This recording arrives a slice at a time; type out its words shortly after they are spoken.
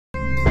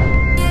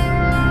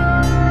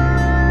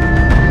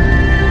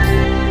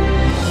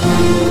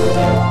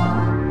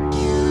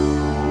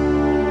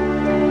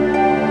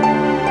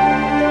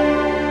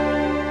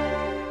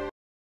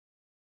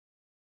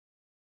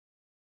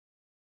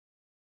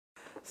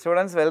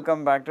Students,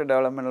 welcome back to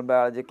developmental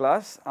biology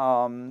class.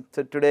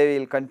 So today we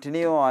will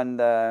continue on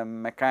the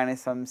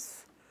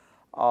mechanisms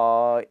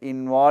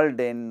involved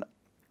in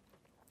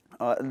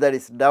that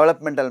is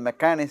developmental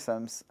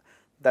mechanisms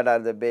that are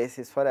the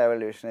basis for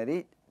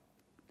evolutionary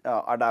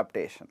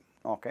adaptation.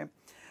 Okay.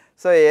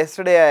 So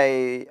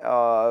yesterday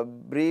I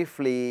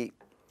briefly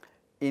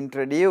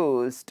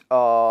introduced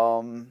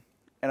 4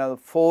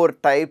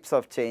 types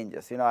of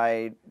changes.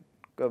 I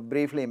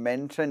briefly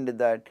mentioned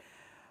that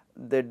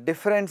the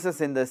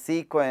differences in the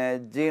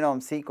genome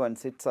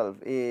sequence itself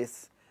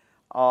is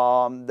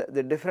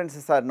the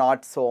differences are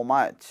not so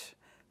much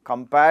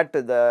compared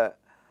to the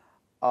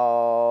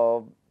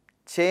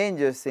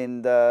changes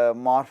in the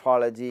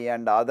morphology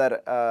and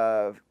other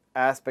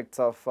aspects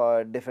of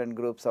different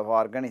groups of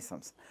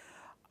organisms,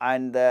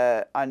 and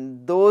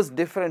those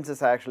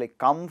differences actually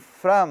come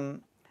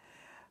from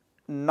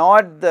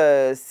not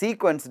the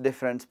sequence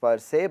difference per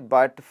se,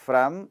 but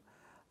from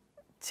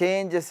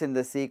changes in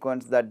the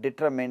sequence that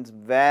determines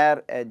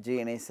where a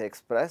gene is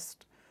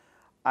expressed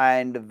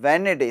and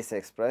when it is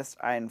expressed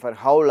and for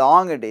how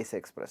long it is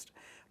expressed.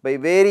 By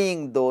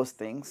varying those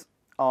things,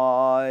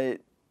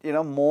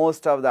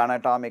 most of the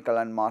anatomical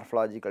and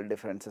morphological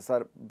differences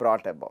are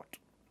brought about.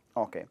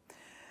 Okay.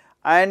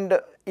 And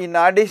in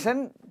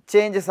addition,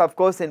 changes of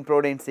course in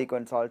protein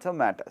sequence also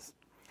matters,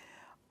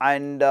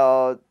 and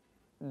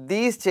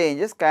these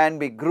changes can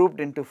be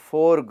grouped into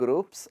 4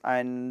 groups,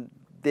 and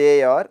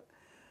they are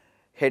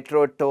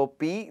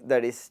heterotopy,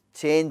 that is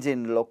change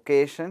in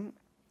location,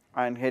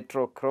 and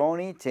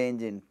heterochrony,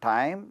 change in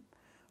time,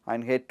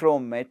 and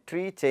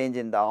heterometry, change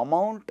in the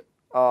amount.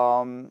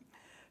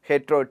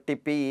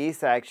 Heterotypy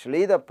is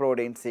actually the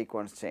protein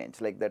sequence change,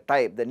 like the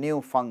type, the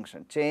new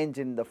function, change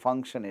in the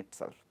function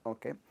itself.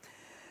 Okay.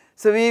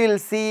 So we will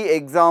see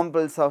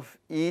examples of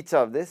each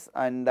of this,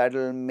 and that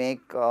will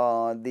make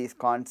these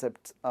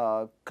concepts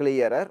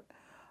clearer,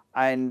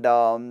 and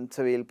so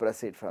we will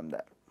proceed from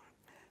there.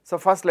 So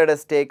first let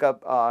us take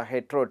up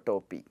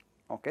heterotopy,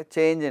 okay,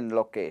 change in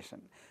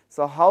location.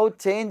 So how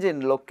change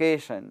in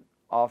location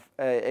of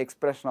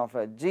expression of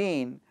a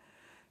gene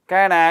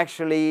can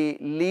actually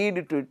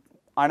lead to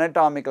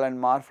anatomical and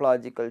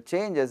morphological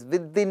changes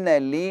within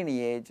a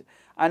lineage,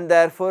 and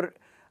therefore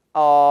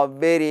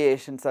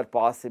variations are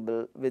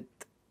possible with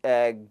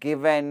a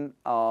given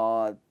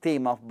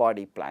theme of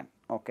body plan.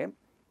 Okay.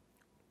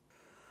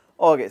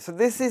 Okay, so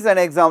this is an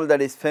example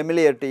that is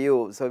familiar to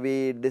you. So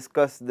we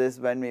discussed this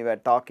when we were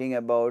talking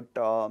about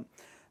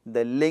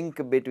the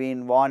link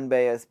between von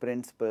Bayer's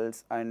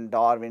principles and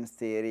Darwin's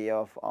theory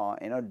of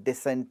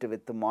descent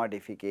with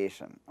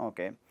modification.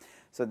 Okay,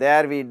 so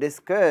there we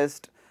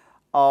discussed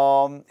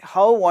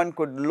how one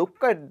could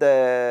look at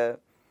the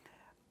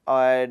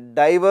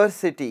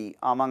diversity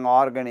among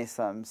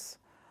organisms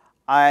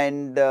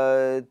and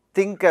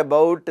think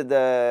about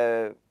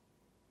the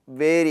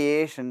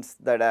variations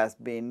that has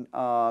been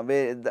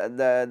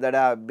that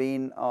have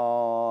been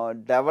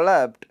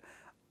developed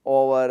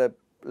over a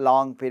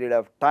long period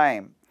of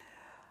time,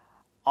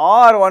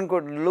 or one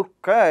could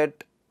look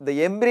at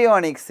the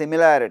embryonic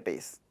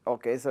similarities.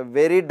 Okay, so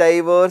very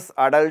diverse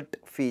adult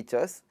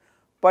features,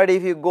 but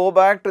if you go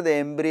back to the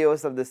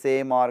embryos of the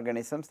same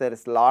organisms, there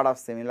is a lot of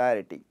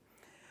similarity,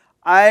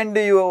 and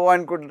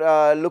one could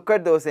look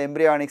at those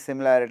embryonic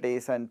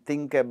similarities and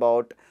think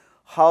about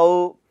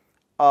how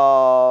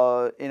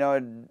the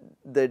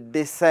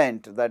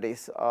descent, that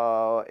is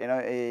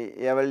a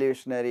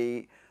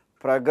evolutionary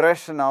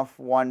progression of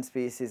one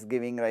species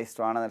giving rise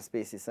to another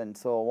species and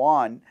so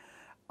on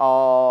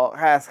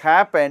has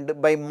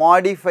happened by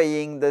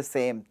modifying the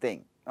same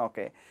thing.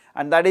 Okay,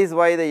 and that is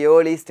why the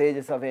early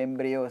stages of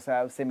embryos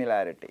have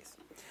similarities.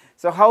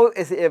 So how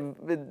is a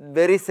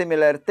very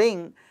similar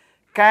thing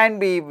can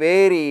be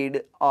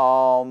varied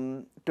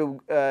to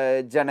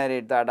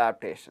generate the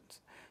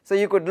adaptations. So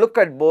you could look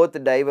at both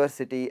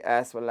diversity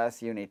as well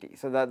as unity.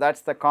 So that's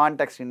the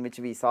context in which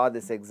we saw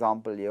this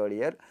example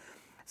earlier.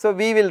 So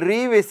we will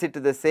revisit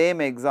the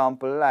same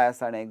example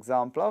as an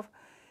example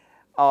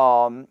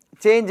of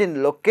change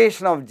in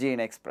location of gene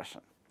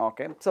expression.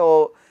 Okay.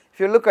 So if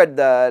you look at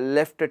the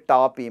left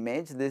top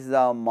image, this is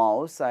a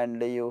mouse,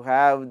 and you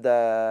have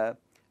the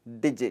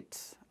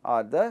digits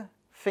or the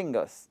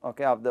fingers,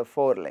 okay, of the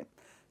forelimb.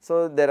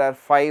 So there are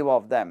 5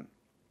 of them.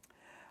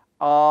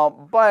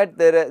 But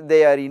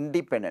they are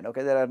independent.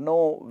 Okay, there are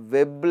no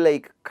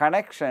web-like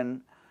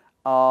connection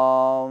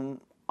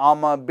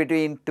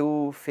between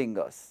 2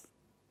 fingers.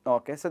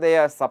 Okay, so they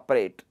are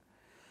separate.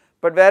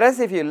 But whereas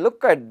if you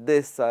look at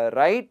this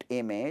right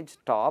image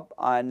top,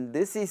 and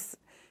this is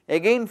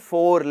again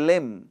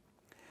forelimb,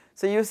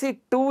 so you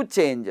see 2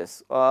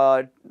 changes,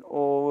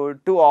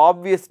 2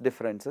 obvious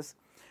differences.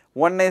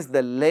 One is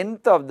the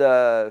length of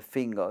the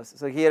fingers.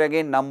 So here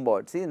again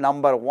numbered. See,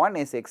 number 1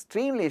 is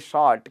extremely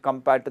short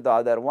compared to the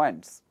other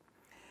ones,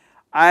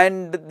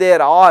 and they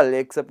are all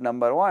except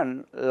number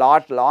 1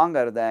 lot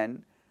longer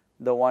than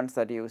the ones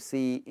that you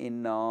see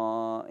in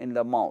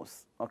the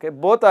mouse. Okay,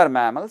 both are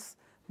mammals.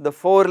 The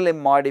forelimb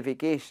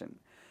modification.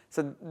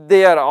 So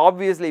they are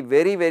obviously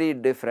very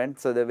different.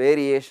 So the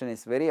variation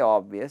is very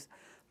obvious.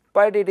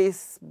 but it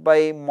is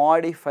by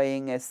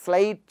modifying a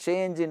slight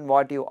change in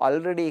what you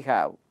already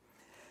have.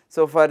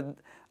 So, for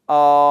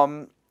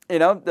to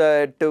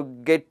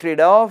get rid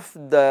of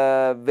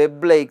the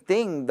web-like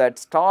thing that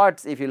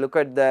starts, if you look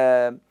at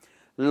the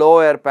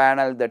lower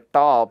panel, the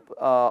top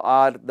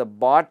or the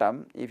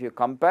bottom, if you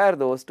compare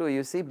those two,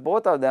 you see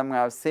both of them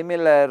have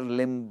similar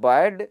limb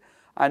bud,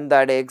 and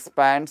that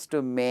expands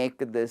to make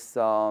this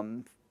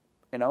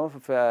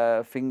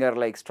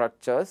finger-like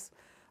structures,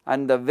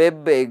 and the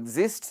web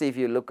exists if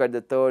you look at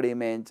the third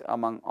image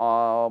among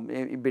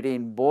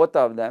between both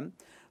of them.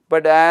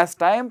 But as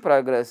time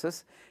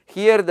progresses,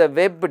 here the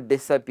web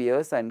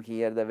disappears and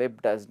here the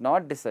web does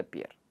not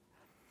disappear,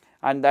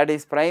 and that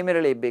is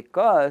primarily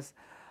because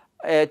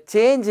a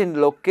change in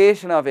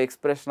location of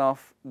expression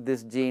of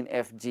this gene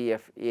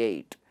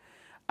FGF8,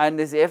 and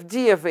this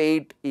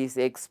FGF8 is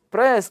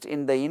expressed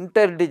in the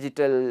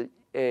interdigital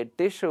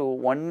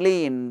tissue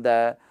only in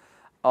the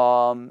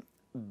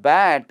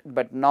bat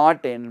but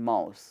not in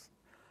mouse,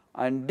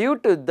 and due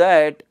to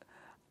that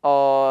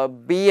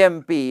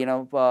BMP,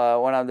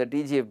 one of the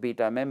TGF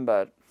beta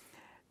member,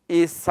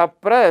 is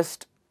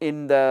suppressed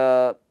in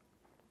the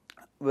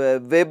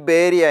web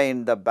area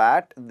in the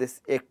bat,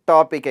 this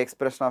ectopic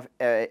expression of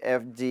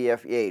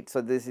FGF8.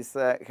 So, this is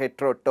a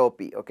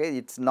heterotopy, okay.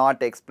 It is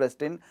not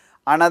expressed in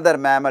another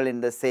mammal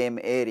in the same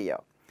area,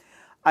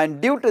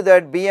 and due to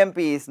that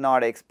BMP is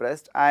not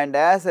expressed, and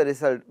as a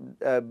result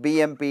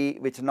BMP,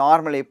 which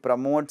normally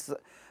promotes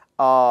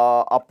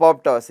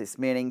apoptosis,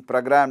 meaning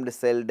programmed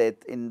cell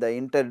death in the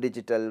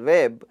interdigital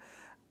web,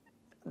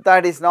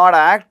 that is not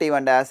active,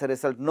 and as a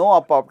result no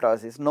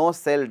apoptosis, no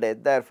cell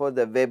death, therefore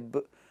the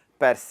web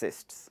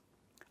persists.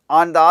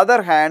 On the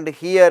other hand,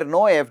 here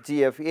no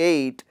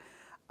FGF8,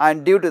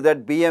 and due to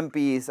that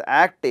BMP is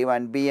active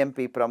and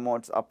BMP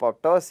promotes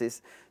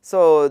apoptosis,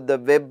 so the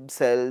web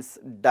cells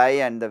die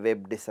and the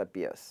web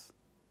disappears.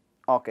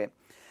 Okay.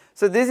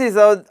 So, this is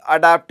how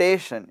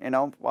adaptation,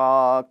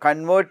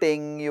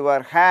 converting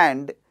your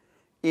hand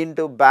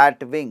into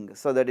bat wing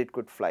so that it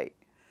could fly.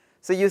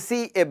 So, you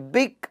see a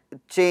big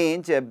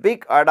change, a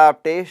big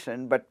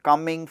adaptation, but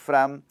coming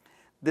from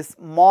this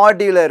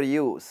modular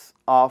use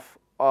of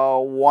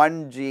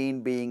one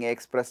gene being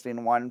expressed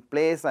in one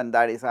place, and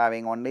that is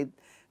having only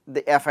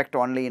the effect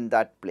only in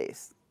that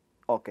place.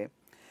 Okay.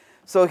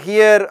 So,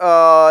 here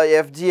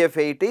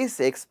FGF8 is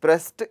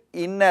expressed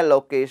in a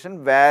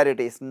location where it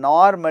is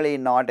normally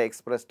not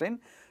expressed in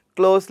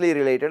closely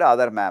related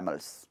other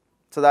mammals.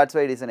 So, that is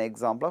why it is an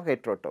example of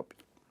heterotopy.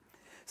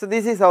 So,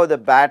 this is how the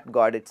bat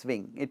got its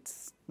wing. It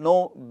is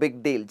no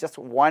big deal, just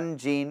one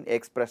gene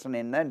expression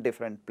in a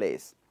different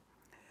place.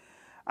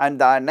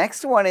 And the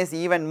next one is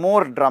even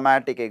more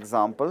dramatic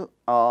example.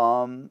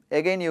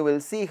 Again you will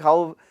see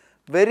how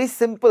very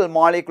simple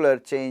molecular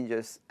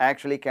changes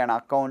actually can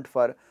account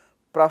for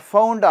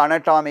profound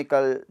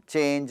anatomical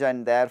change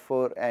and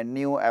therefore a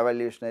new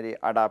evolutionary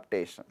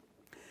adaptation.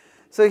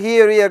 So,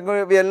 here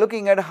we are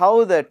looking at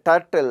how the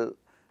turtle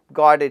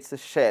got its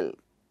shell.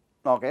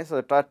 Okay. So,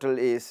 the turtle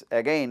is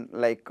again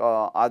like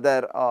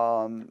other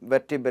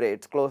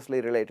vertebrates,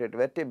 closely related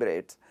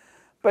vertebrates,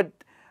 but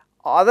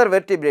other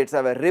vertebrates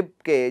have a rib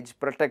cage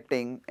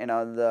protecting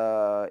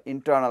the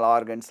internal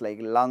organs like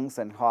lungs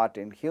and heart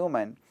in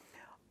human,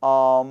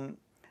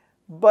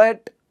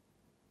 but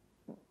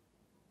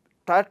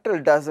turtle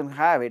does not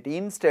have it.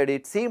 Instead,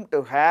 it seemed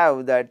to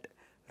have that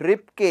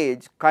rib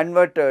cage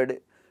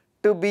converted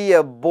to be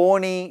a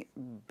bony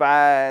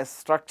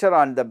structure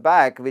on the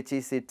back, which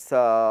is its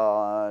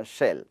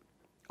shell.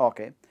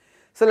 Okay.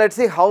 So, let us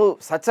see how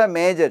such a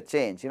major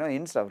change,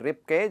 instead of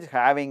rib cage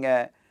having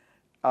a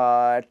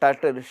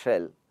turtle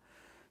shell.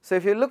 So,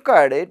 if you look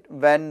at it,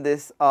 when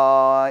this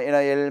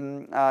early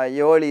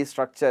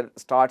structure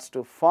starts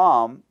to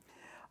form,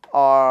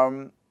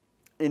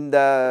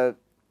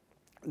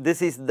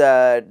 this is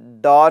the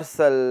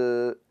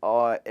dorsal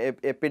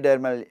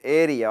epidermal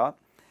area.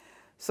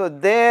 So,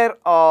 there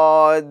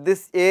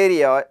this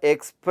area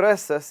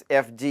expresses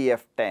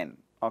FGF10.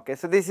 Okay.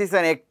 So, this is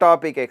an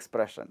ectopic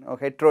expression,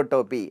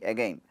 heterotopy,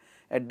 again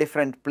a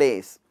different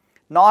place.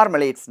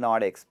 Normally it is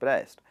not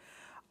expressed,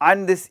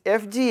 and this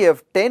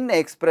FGF10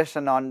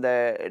 expression on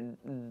the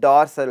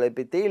dorsal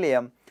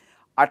epithelium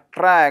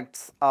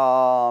attracts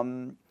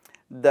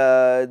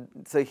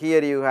so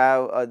here you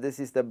have this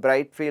is the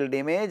bright field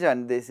image,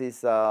 and this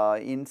is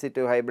in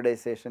situ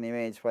hybridization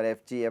image for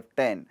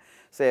FGF10.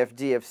 So,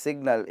 FGF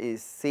signal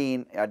is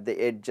seen at the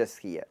edges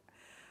here,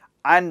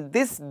 and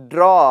this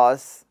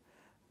draws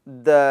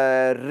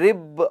the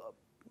rib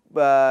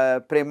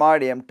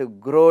primordium to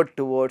grow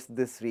towards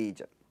this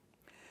region.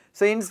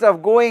 So, instead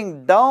of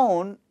going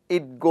down,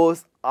 it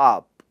goes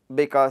up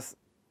because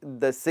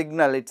the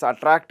signal, its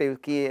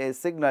attractive key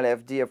signal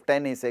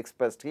FGF10 is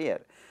expressed here.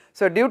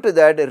 So, due to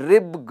that,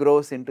 rib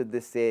grows into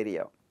this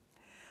area,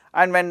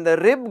 and when the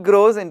rib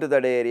grows into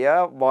that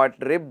area, what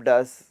rib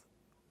does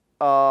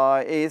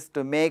is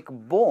to make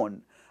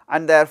bone,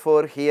 and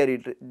therefore here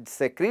it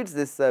secretes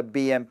this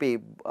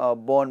BMP,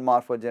 bone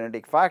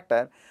morphogenetic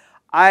factor,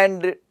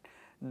 and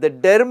the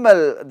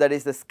dermal, that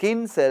is the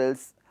skin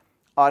cells,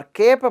 are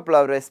capable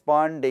of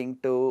responding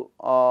to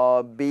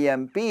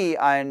BMP,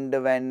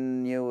 and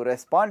when you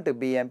respond to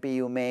BMP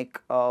you make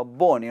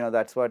bone,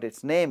 that is what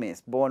its name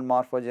is, bone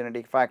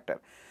morphogenetic factor.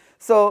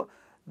 So,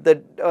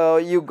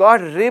 you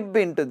got rib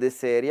into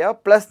this area,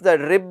 plus the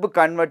rib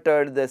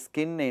converted the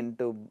skin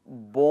into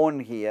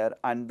bone here,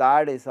 and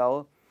that is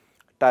how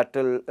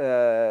turtle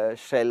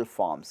shell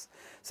forms.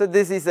 So,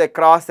 this is a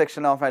cross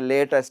section of a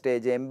later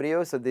stage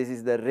embryo. So, this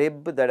is the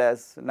rib that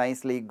has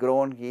nicely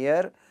grown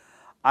here,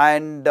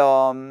 and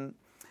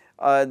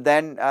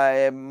then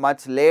a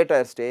much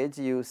later stage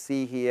you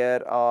see here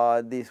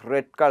this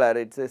red color,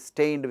 it is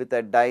stained with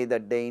a dye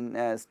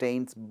that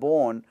stains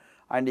bone,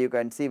 and you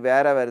can see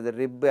wherever the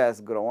rib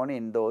has grown,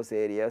 in those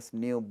areas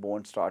new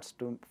bone starts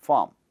to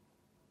form.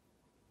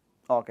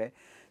 Okay.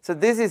 So,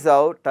 this is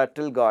how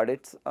turtle got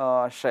its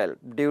shell,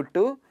 due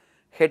to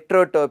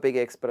heterotopic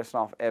expression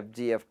of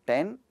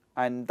FGF10,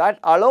 and that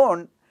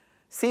alone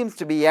seems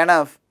to be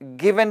enough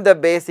given the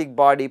basic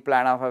body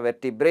plan of a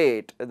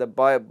vertebrate, the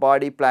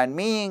body plan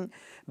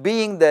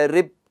being the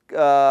rib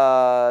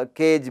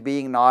cage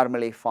being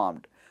normally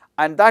formed,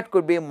 and that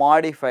could be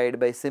modified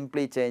by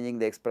simply changing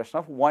the expression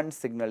of one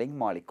signaling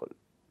molecule.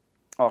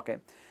 Okay.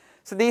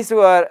 So, these two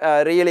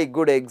are really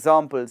good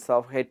examples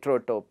of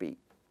heterotopy,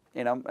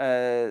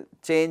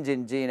 change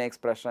in gene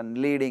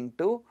expression leading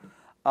to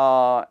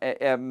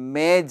a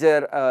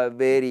major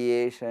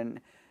variation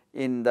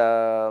in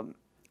the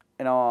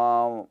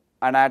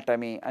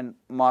anatomy and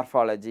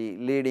morphology,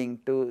 leading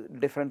to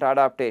different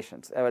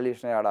adaptations,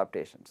 evolutionary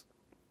adaptations.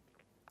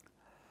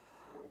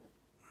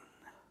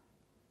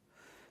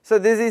 So,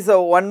 this is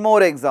one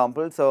more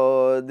example.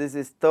 So, this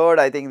is third,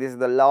 I think this is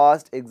the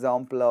last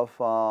example of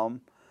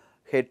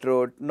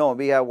no,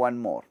 we have one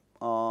more.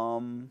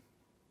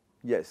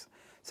 Yes.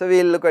 So,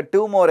 we will look at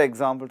two more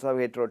examples of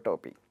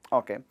heterotopy.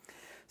 Okay.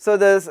 So,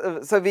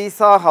 we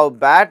saw how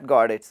bat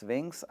got its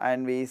wings,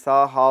 and we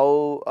saw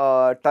how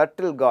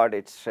turtle got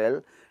its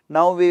shell.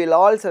 Now, we will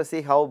also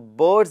see how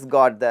birds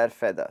got their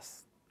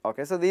feathers.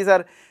 Okay. So, these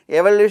are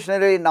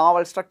evolutionarily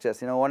novel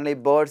structures, only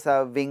birds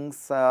have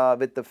wings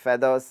with the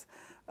feathers,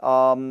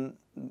 and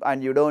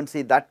you do not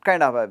see that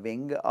kind of a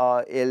wing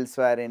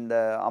elsewhere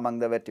among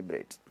the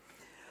vertebrates.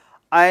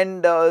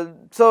 And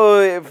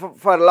so,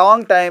 for a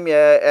long time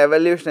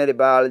evolutionary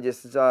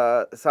biologists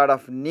sort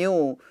of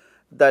knew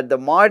that the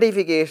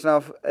modification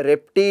of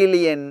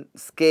reptilian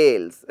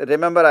scales,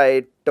 remember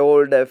I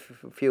told a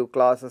few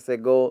classes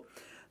ago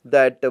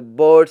that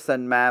birds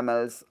and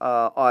mammals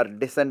are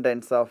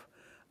descendants of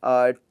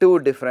two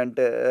different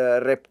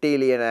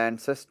reptilian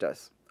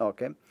ancestors.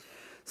 Okay.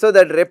 So,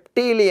 that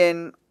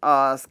reptilian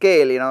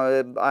scale,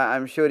 I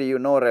am sure you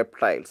know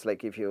reptiles,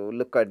 like if you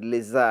look at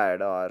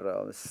lizard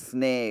or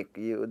snake,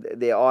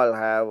 they all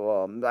have,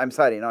 I am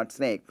sorry, not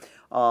snake,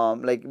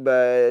 like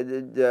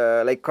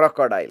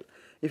crocodile.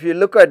 If you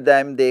look at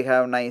them, they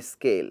have nice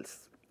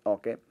scales.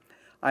 Okay.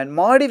 And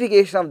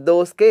modification of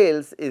those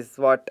scales is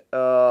what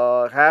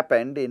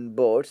happened in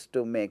birds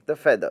to make the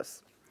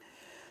feathers.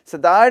 So,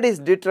 that is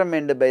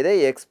determined by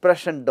the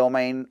expression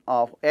domain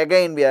of,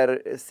 again we are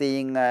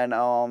seeing an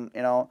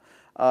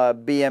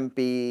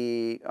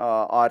BMP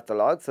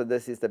ortholog. So,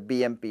 this is the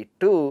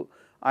BMP2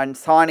 and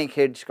sonic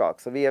hedgehog.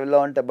 So, we have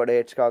learnt about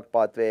hedgehog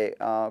pathway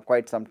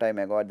quite some time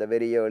ago at the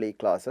very early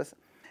classes.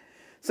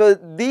 So,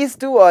 these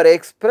two are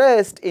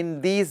expressed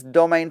in these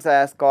domains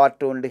as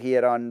cartooned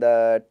here on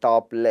the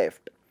top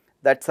left.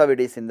 That is how it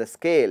is in the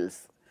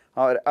scales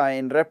or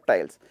in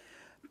reptiles.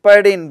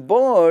 But in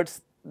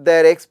birds,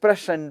 their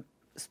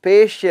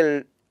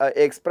spatial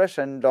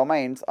expression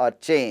domains are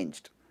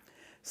changed,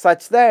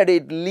 such that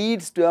it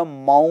leads to a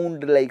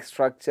mound like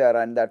structure,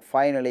 and that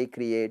finally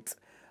creates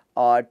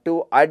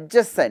two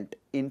adjacent,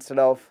 instead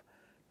of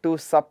two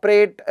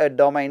separate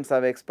domains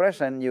of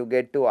expression, you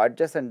get two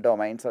adjacent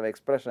domains of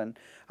expression,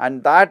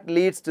 and that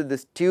leads to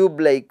this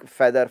tube like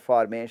feather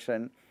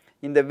formation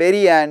in the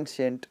very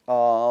ancient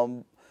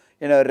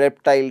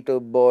reptile to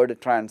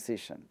bird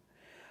transition.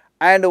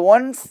 And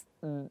once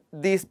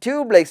these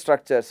tube like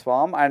structures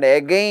form, and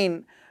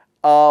again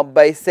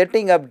by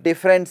setting up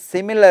different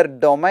similar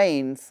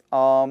domains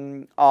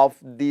of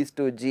these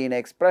two gene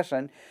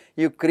expression,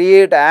 you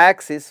create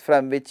axis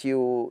from which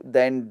you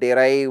then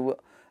derive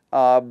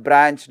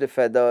branched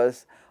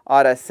feathers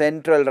or a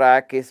central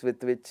rachis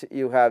with which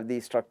you have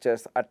these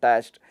structures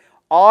attached,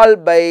 all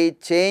by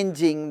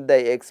changing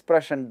the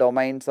expression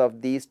domains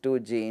of these two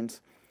genes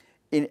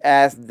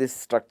as this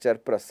structure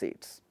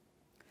proceeds.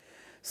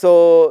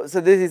 So,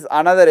 this is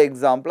another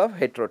example of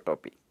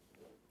heterotopy.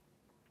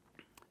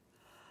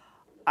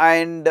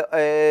 And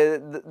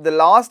the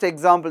last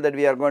example that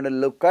we are going to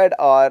look at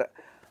are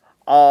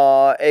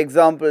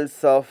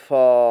examples of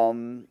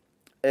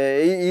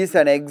is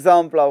an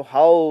example of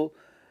how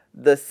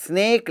the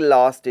snake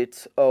lost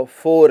its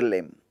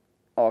forelimb.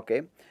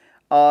 Okay.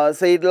 So,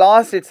 it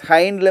lost its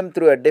hind limb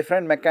through a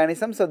different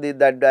mechanism. So,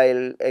 that I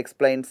will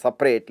explain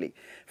separately.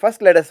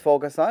 First, let us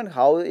focus on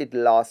how it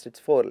lost its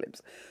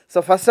forelimbs.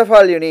 So, first of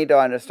all, you need to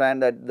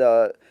understand that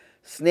the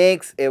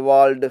snakes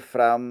evolved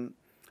from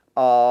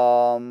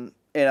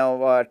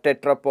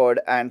tetrapod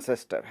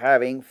ancestor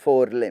having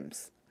 4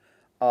 limbs.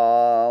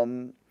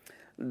 Two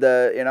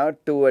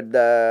at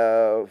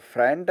the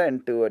front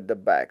and 2 at the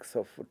back.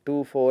 So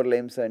 2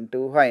 forelimbs and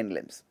 2 hind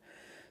limbs.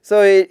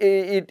 So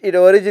it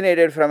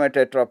originated from a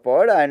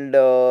tetrapod, and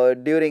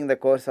during the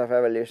course of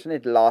evolution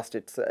it lost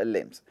its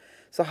limbs.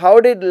 So how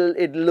did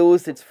it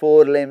lose its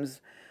 4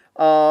 limbs?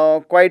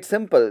 Quite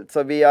simple.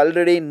 So we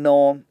already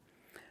know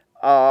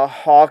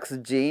Hox's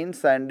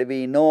genes, and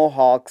we know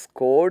Hox's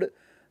code,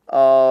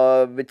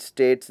 which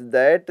states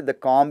that the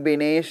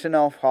combination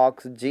of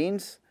Hox's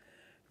genes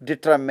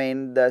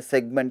determine the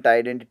segment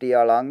identity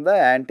along the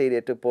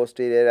anterior to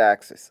posterior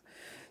axis.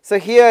 So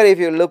here if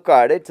you look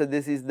at it, so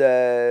this is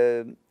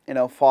the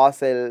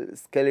fossil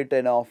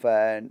skeleton of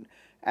an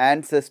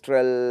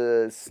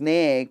ancestral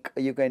snake.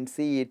 You can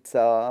see its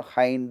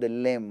hind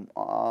limb,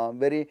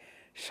 very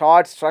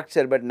short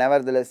structure, but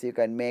nevertheless you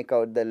can make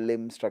out the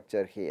limb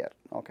structure here.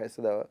 Okay,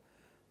 so the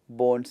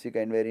bones you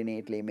can very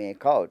neatly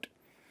make out.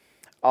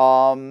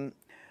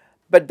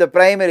 But the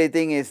primary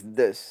thing is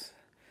this.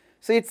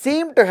 So it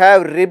seemed to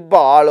have rib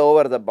all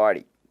over the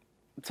body.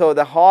 So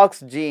the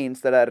Hox genes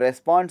that are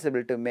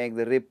responsible to make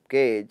the rib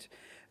cage,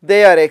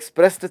 they are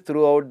expressed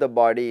throughout the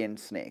body in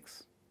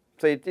snakes.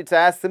 So it's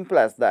as simple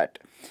as that.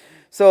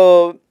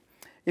 So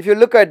if you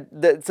look at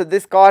so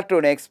this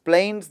cartoon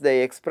explains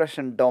the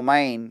expression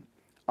domain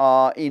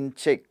in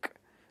chick.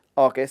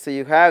 Okay, so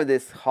you have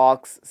this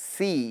Hox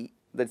C,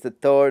 that's the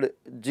 3rd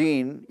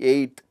gene,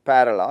 8th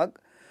paralog,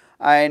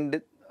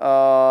 and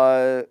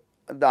the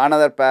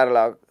another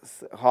paralog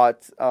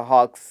Hox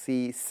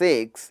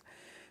C6.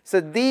 So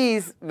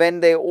these,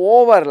 when they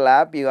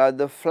overlap, you have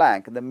the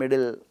flank, the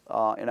middle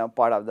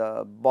part of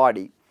the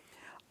body.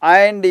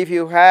 And if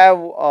you have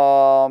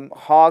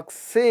Hox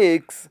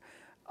 6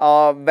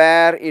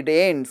 where it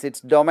ends, its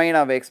domain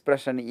of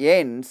expression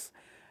ends,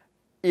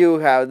 you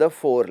have the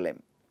forelimb.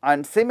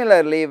 And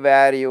similarly,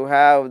 where you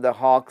have the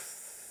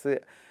Hox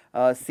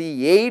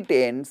C8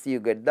 ends, you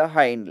get the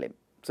hind limb.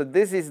 So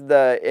this is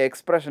the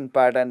expression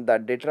pattern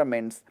that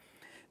determines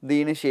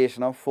the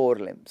initiation of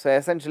forelimb. So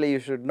essentially you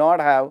should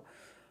not have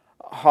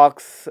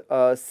Hox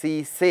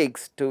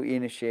C6 to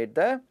initiate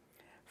the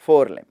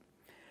forelimb.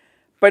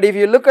 But if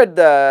you look at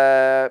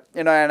the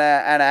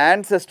an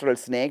ancestral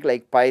snake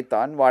like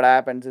python, what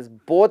happens is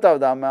both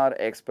of them are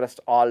expressed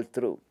all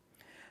through.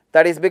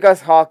 That is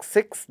because Hox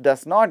 6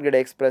 does not get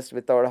expressed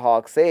without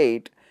Hox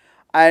 8,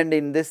 and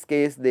in this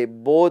case they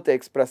both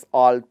express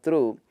all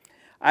through.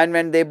 And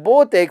when they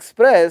both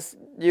express,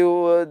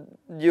 you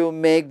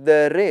make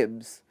the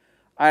ribs,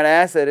 and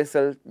as a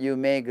result you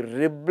make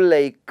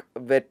rib-like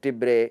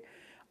vertebrae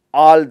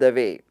all the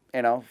way,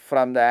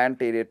 from the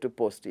anterior to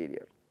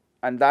posterior,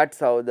 and that's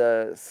how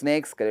the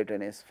snake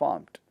skeleton is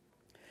formed.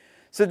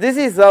 So this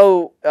is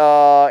how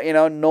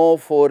no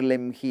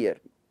forelimb here.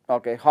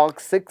 Okay,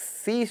 Hox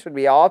 6C should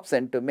be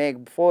absent to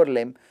make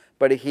forelimb,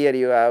 but here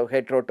you have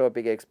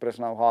heterotopic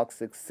expression of Hox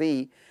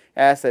 6C.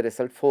 As a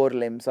result,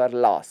 forelimbs are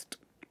lost.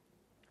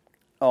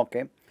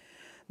 Okay,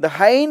 the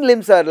hind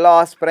limbs are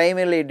lost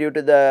primarily due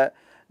to the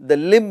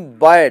limb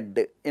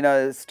bud,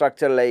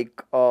 structure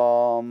like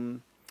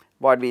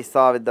what we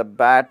saw with the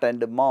bat and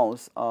the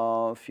mouse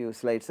a few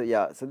slides. So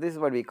yeah, so this is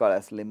what we call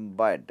as limb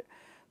bud.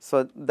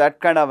 So that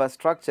kind of a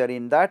structure,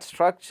 in that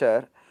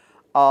structure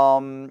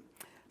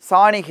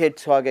sonic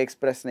hedgehog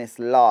expression is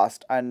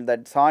lost, and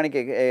that sonic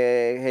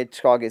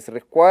hedgehog is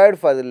required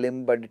for the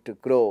limb bud to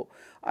grow,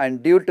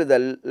 and due to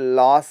the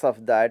loss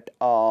of that,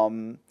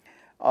 hind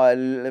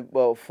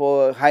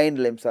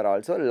limbs are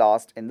also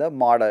lost in the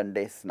modern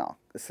day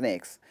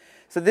snakes.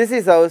 So this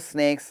is how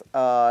snakes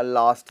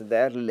lost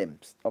their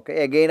limbs.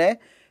 Okay, again a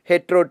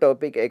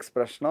heterotopic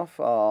expression of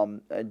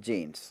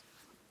genes.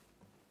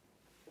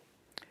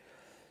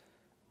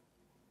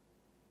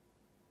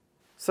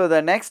 So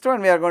the next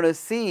one we are going to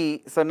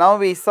see, so now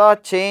we saw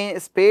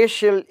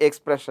spatial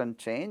expression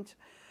change.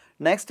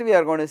 Next we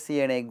are going to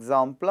see an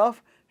example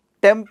of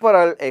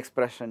temporal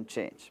expression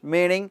change,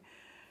 meaning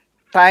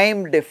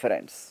time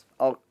difference.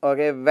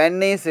 Okay,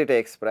 when is it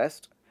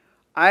expressed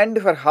and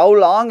for how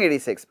long it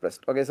is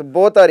expressed. Okay, so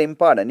both are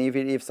important.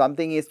 If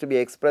something is to be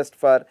expressed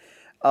for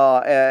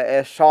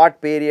a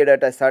short period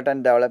at a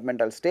certain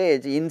developmental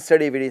stage,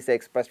 instead if it is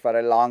expressed for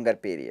a longer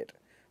period.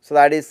 So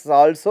that is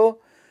also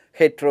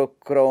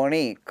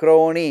heterochrony,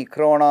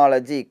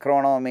 chronology,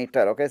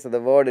 chronometer. Okay, so the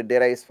word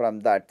derives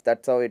from that.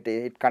 That's how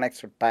it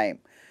connects to time.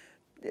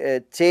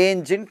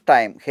 Change in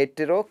time,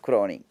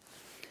 heterochrony.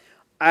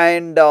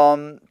 And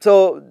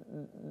so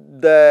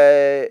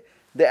the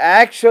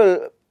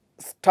actual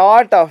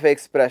start of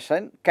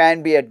expression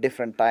can be at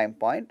different time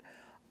point.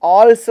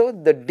 Also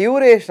the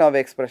duration of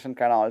expression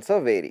can also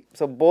vary.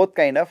 So both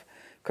kind of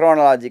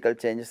chronological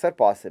changes are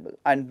possible,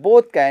 and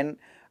both can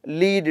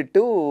lead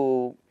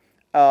to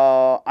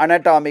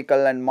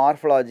anatomical and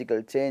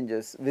morphological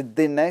changes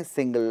within a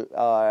single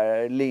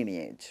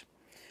lineage.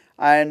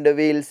 And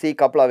we will see a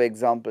couple of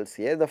examples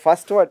here. The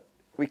first one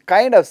we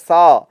kind of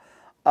saw,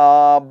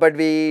 but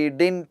we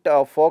didn't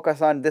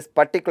focus on this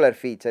particular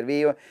feature.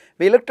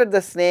 We looked at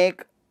the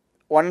snake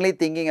only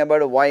thinking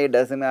about why it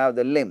does not have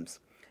the limbs.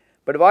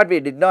 But what we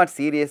did not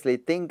seriously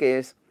think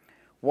is,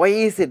 why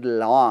is it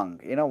long,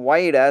 why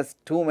it has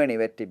too many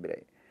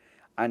vertebrae.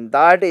 And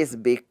that is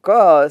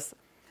because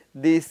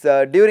this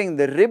during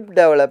the rib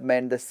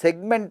development, the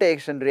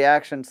segmentation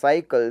reaction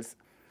cycles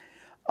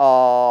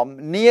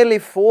nearly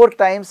 4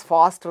 times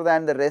faster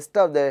than the rest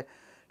of the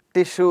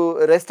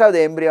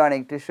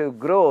embryonic tissue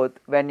growth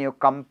when you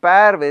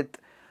compare with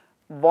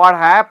what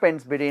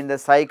happens between the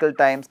cycle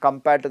times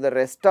compared to the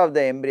rest of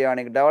the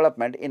embryonic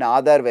development in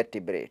other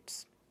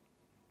vertebrates.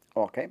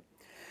 Okay.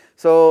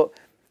 So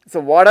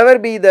whatever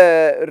be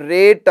the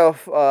rate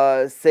of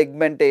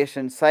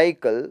segmentation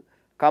cycle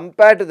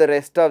compared to the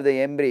rest of the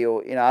embryo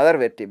in other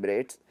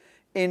vertebrates,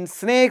 in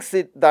snakes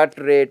that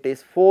rate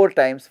is 4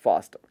 times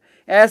faster.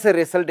 As a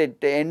result, it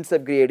ends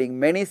up creating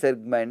many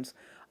segments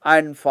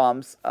and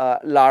forms a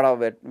lot of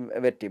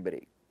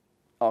vertebrae.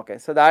 Okay,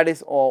 so that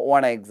is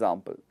one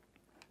example.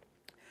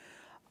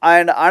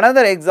 And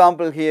another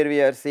example here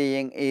we are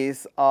seeing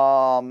is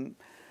what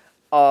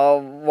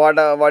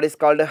is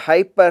called a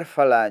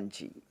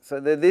hyperphalangy. So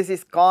this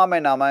is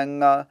common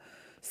among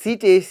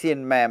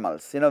cetacean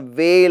mammals,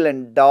 whale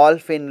and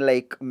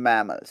dolphin-like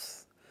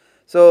mammals.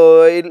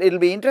 So it will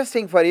be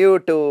interesting for you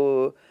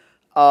to,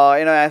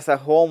 as a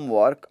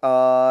homework,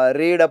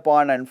 read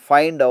upon and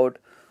find out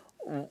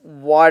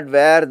what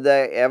were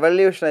the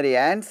evolutionary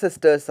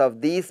ancestors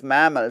of these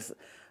mammals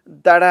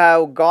that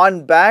have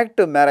gone back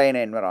to marine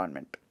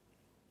environment.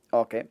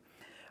 Okay.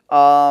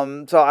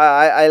 So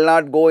I will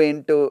not go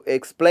into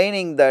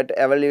explaining that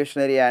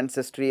evolutionary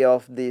ancestry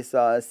of these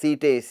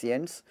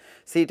cetaceans.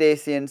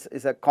 Cetaceans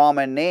is a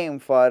common name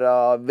for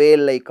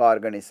whale-like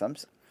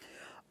organisms,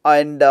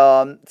 and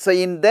so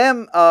in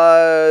them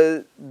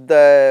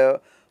the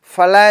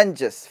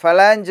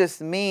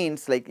phalanges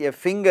means like a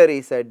finger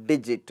is a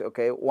digit,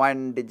 okay,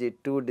 1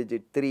 digit, 2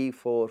 digit, 3,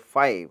 4,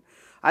 5,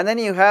 and then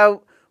you have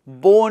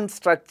bone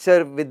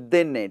structure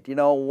within it,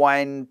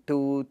 1,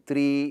 2,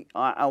 3,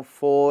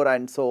 4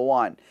 and so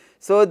on.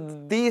 So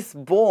these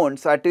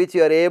bones at which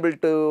you are able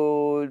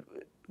to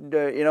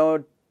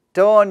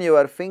turn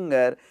your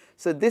finger,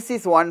 so this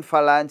is one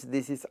phalange,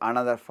 this is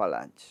another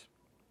phalange.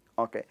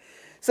 Okay.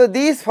 So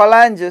these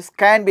phalanges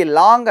can be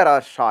longer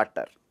or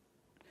shorter.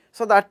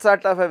 So that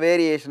sort of a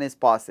variation is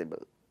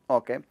possible.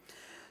 Okay.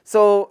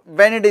 So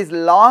when it is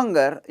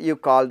longer, you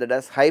call that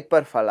as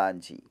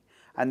hyperphalangy.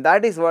 And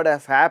that is what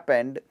has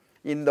happened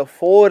in the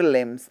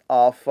forelimbs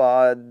of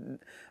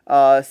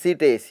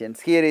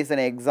cetaceans. Here is an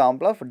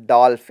example of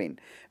dolphin.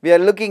 We are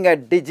looking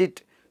at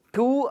digit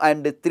 2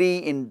 and 3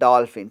 in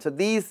dolphin. So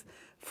these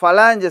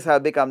phalanges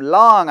have become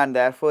long and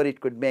therefore it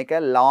could make a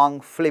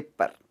long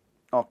flipper.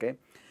 Okay.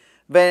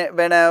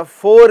 When a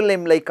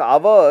forelimb like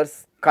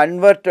ours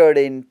converted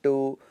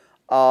into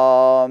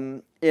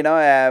a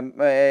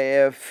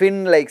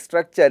fin-like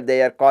structure,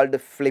 they are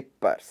called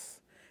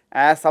flippers,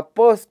 as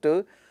opposed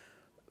to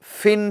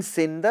fins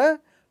in the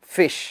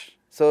fish.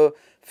 So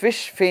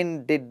fish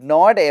fin did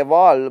not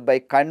evolve by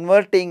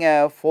converting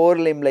a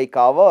forelimb like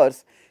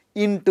ours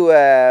into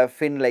a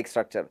fin-like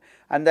structure,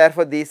 and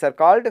therefore these are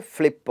called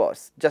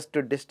flippers. Just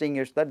to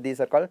distinguish that,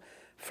 these are called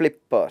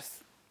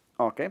flippers.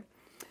 Okay.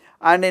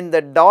 And in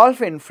the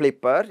dolphin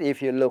flipper,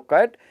 if you look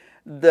at,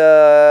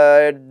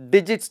 the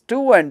digits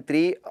 2 and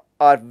 3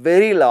 are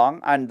very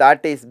long, and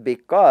that is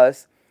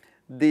because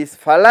these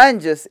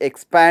phalanges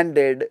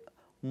expanded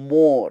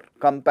more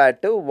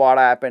compared to what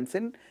happens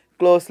in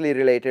closely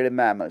related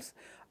mammals,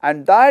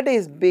 and that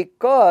is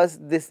because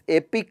this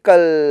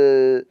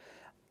apical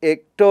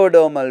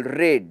ectodermal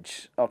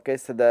ridge, okay,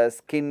 so the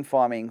skin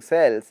forming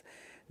cells,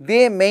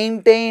 they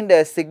maintained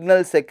a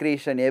signal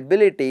secretion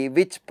ability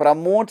which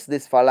promotes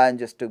these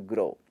phalanges to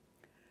grow,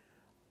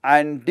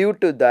 and due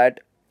to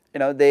that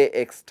they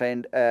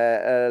extend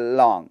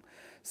long.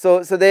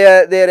 So they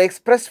are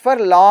expressed for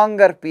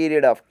longer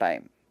period of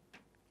time.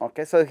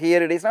 Okay, so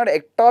here it is not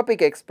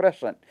ectopic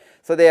expression.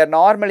 So they are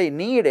normally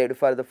needed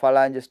for the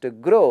phalanges to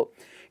grow.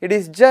 It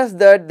is just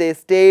that they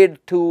stayed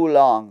too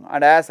long,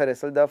 and as a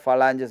result the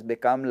phalanges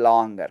become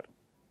longer.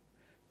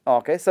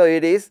 Okay, so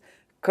it is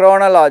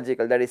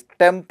chronological, that is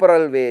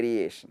temporal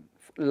variation.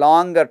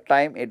 Longer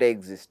time it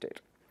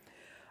existed,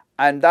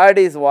 and that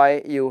is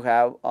why you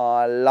have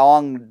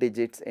long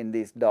digits in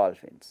these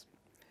dolphins.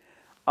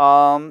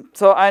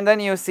 So and then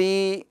you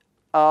see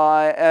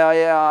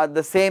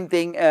the same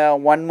thing,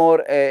 one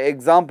more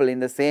example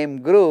in the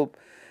same group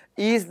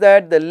is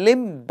that the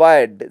limb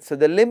bud. So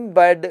the limb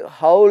bud,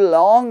 how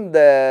long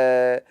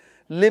the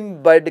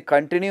limb bud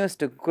continues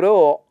to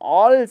grow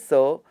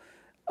also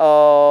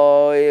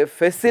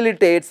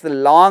facilitates the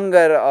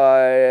longer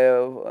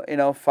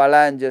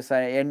phalanges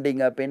and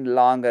ending up in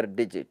longer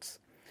digits.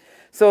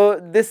 So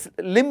this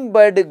limb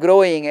bud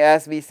growing,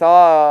 as we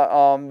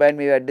saw when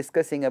we were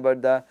discussing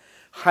about the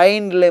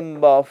hind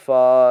limb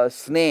of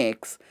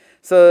snakes.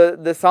 So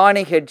the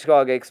sonic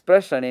hedgehog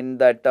expression in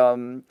that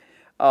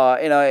apical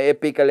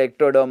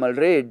ectodermal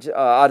ridge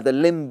or the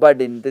limb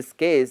bud in this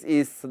case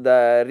is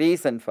the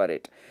reason for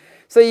it.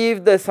 So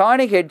if the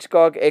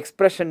Sonic-Hedgehog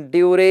expression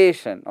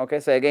duration, okay,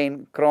 so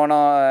again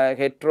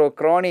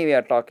heterochrony we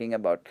are talking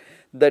about,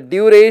 the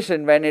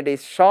duration when it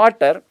is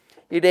shorter,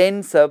 it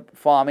ends up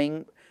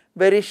forming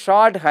very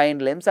short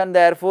hind limbs, and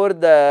therefore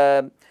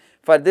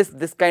for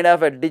this kind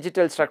of a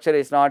digital structure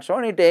is not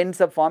shown, it ends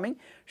up forming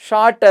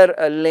shorter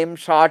limb,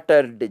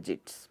 shorter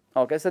digits.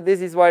 Okay, so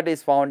this is what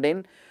is found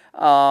in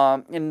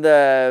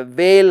the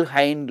whale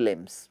hind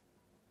limbs.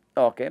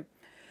 Okay,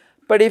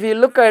 but if you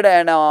look at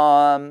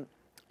an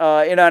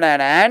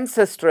an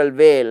ancestral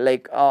whale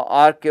like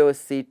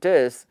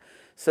Archaeocetus,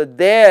 so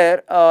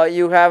there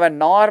you have a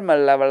normal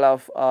level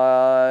of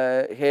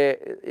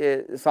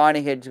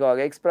Sonic-Hedgehog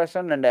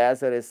expression, and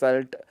as a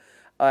result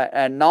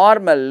a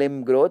normal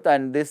limb growth,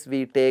 and this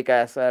we take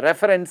as a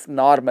reference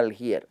normal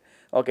here.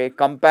 Okay,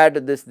 compared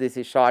to this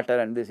is shorter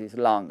and this is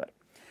longer.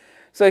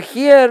 So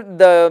here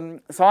the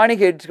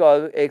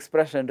Sonic-Hedgehog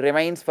expression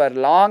remains for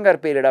longer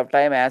period of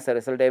time, as a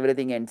result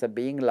everything ends up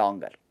being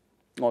longer.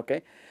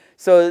 Okay,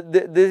 so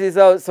this is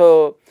how,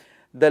 so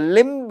the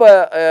limb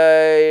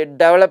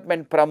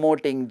development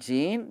promoting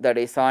gene, that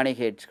is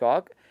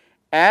Sonic-Hedgehog,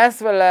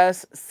 as well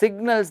as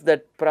signals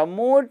that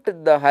promote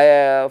the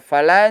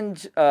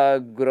phalange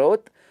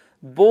growth,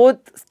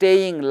 both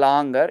staying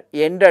longer,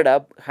 ended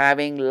up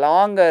having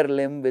longer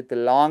limb with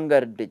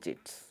longer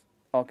digits.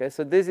 Okay,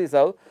 so this is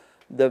how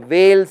the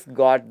whales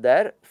got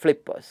their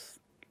flippers,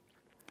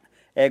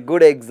 a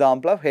good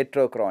example of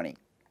heterochrony.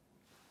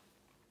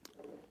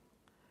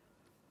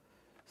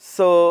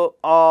 So,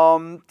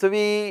 so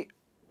we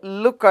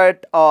look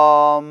at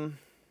now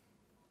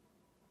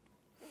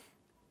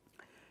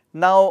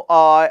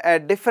a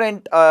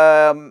different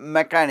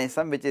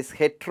mechanism, which is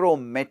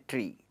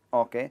heterometry.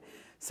 Okay,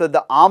 so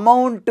the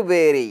amount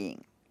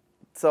varying.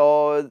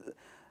 So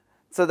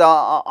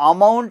the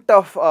amount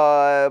of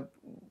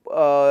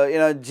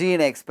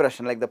gene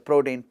expression, like the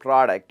protein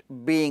product,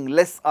 being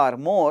less or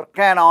more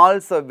can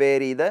also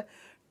vary the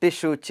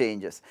tissue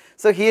changes.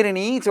 So here in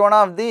each one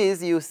of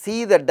these you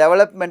see the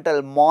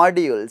developmental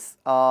modules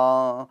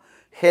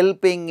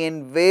helping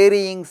in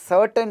varying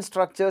certain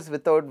structures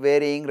without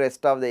varying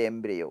rest of the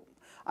embryo,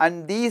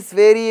 and these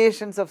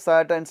variations of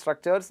certain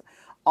structures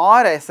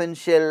are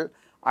essential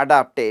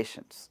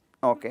adaptations.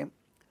 Okay.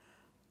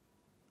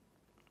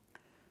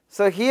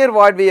 So here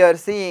what we are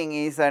seeing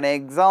is an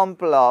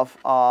example of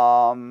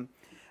an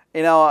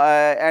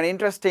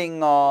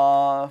interesting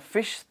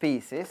fish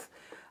species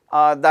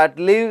that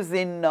lives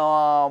in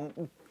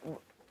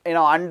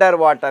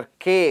underwater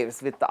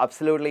caves with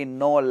absolutely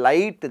no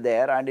light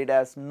there, and it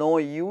has no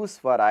use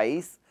for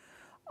eyes.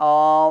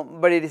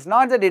 But it is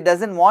not that it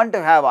does not want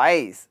to have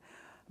eyes,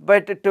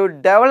 but to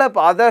develop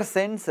other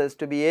senses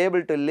to be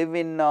able to live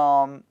in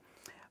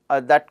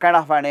that kind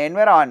of an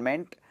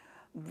environment,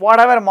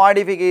 whatever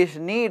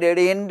modification needed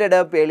ended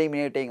up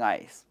eliminating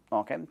eyes.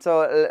 Okay.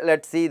 So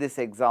let us see this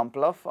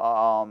example of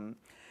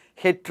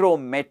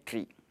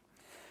heterometry.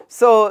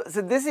 So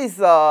this is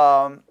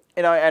a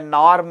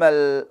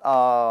normal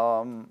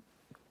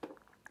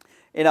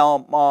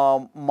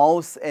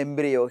mouse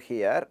embryo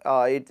here.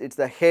 It's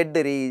the head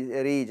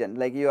region,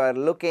 like you are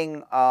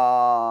looking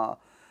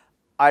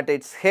at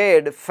its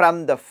head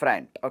from the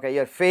front. Okay,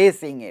 you are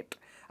facing it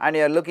and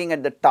you are looking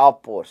at the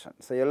top portion.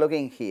 So you are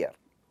looking here.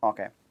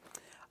 Okay.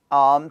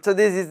 So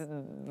this is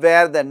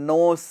where the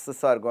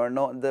noses are going,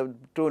 the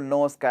two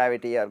nose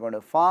cavity are going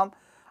to form,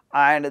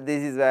 and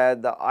this is where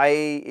the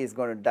eye is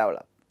going to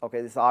develop.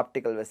 Okay, this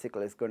optical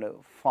vesicle is going to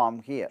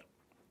form here.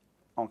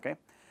 Okay,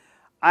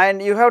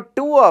 and you have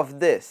two of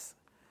this,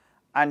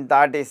 and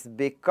that is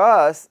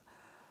because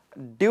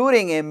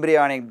during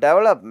embryonic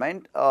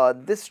development,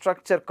 this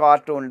structure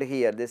cartooned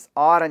here, this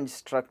orange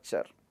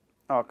structure,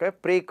 okay,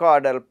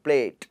 precaudal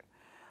plate,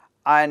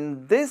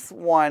 and this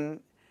one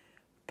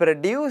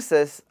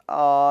produces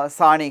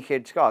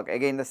Sonic-Hedgehog,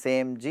 again the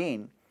same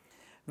gene,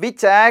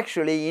 which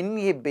actually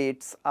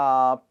inhibits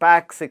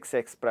PAC6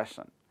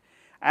 expression.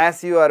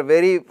 As you are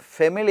very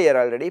familiar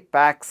already,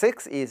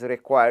 PAC6 is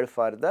required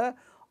for the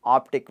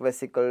optic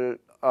vesicle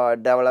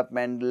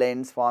development,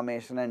 lens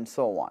formation and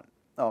so on.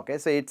 Okay,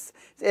 so it's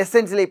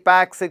essentially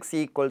PAC6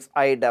 equals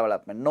eye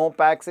development, no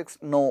PAC6,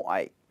 no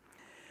eye.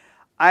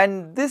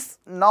 And this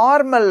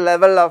normal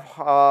level of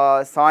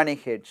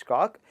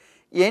Sonic-Hedgehog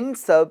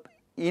ends up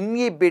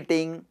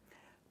inhibiting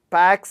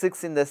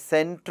PAC6 in the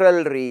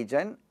central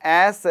region.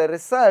 As a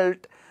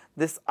result,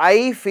 this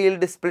eye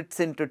field splits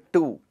into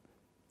two.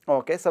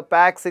 Okay, so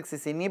PAC6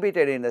 is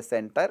inhibited in the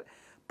center,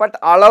 but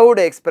allowed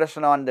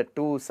expression on the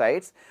two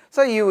sides.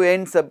 So you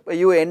end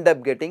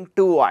up getting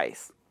two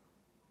eyes.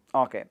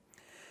 Okay.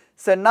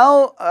 So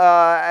now,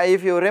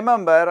 if you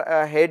remember,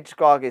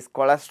 hedgehog is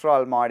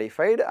cholesterol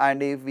modified,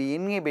 and if we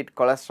inhibit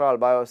cholesterol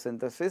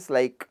biosynthesis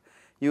like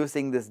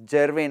using this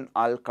Jervin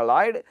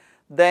alkaloid,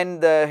 then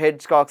the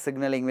hedgehog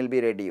signaling will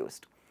be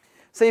reduced.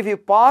 So if you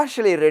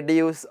partially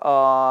reduce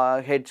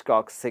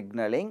hedgehog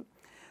signaling,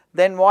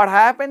 then what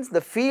happens?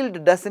 The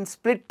field does not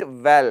split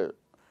well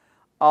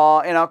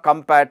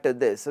compared to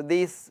this. So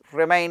these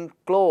remain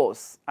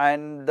close,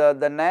 and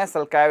the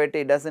nasal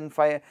cavity doesn't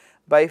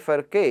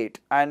bifurcate,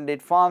 and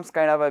it forms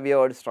kind of a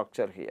weird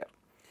structure here.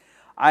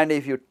 And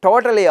if you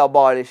totally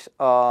abolish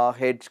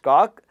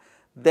Hedgecock,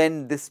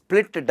 then this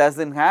split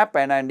doesn't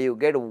happen and you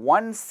get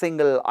one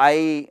single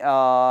eye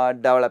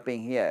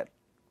developing here,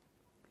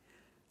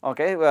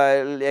 okay,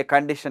 well, a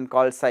condition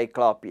called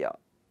cyclopia.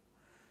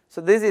 So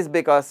this is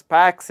because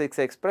PAX6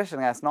 expression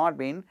has not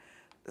been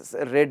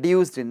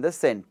reduced in the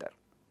center.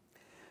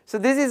 So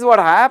this is what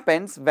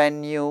happens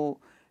when you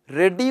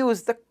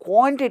reduce the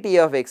quantity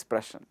of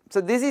expression.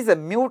 So this is a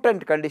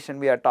mutant condition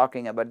we are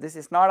talking about, this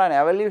is not an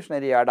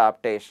evolutionary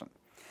adaptation.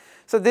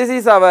 So this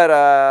is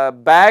our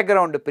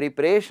background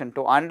preparation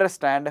to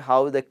understand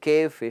how the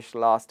cave fish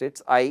lost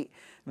its eye,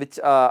 which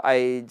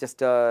I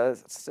just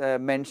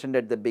mentioned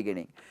at the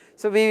beginning.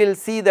 So we will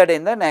see that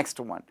in the next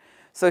one.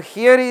 So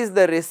here is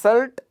the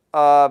result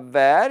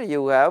where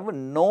you have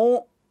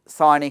no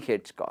sonic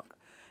hedgecock.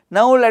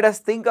 Now let us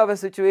think of a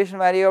situation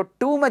where you have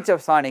too much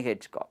of sonic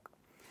hedgecock.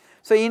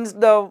 So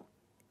instead of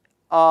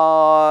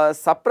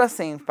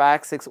suppressing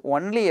PAX6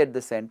 only at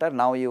the center,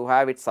 now you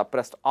have it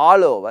suppressed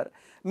all over,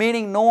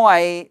 meaning no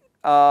eye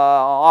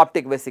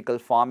optic vesicle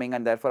forming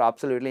and therefore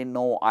absolutely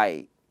no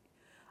eye,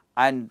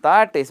 and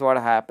that is what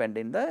happened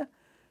in the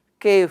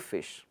cave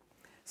fish.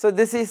 So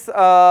this is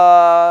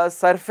a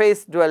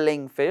surface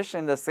dwelling fish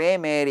in the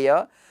same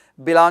area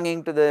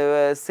belonging to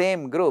the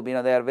same group, they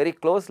are very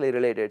closely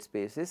related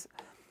species,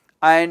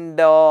 and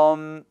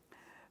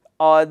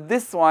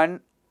this one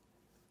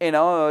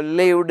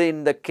lived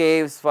in the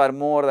caves for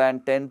more than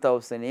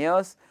 10,000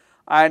 years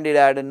and it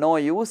had no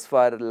use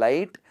for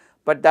light.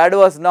 But that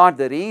was not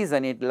the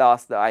reason it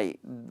lost the eye.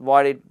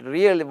 What it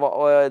really,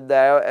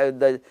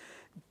 the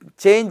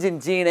change in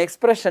gene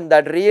expression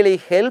that really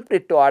helped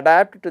it to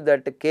adapt to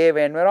that cave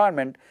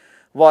environment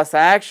was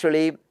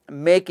actually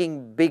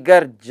making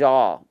bigger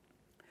jaw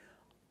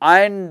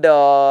and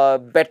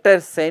better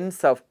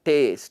sense of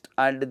taste,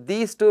 and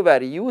these two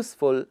were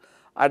useful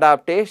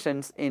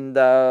adaptations in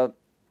the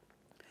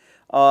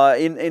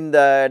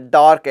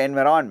dark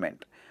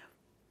environment,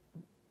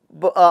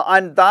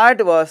 and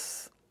that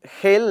was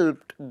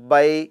helped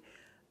by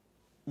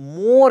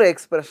more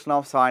expression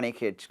of sonic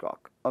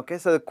hedgecock. Okay,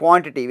 so the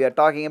quantity, we are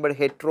talking about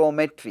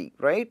heterometry,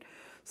 right?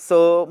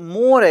 So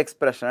more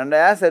expression, and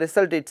as a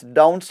result its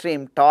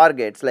downstream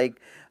targets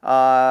like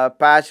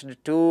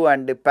patched 2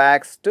 and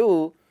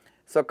PAX2,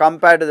 so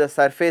compared to the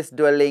surface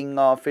dwelling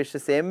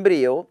fish's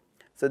embryo,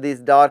 so these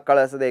dark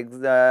colors are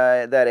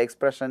their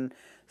expression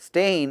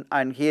stain,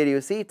 and here you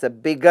see it's a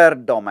bigger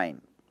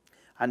domain.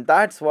 And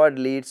that is what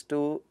leads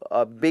to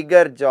a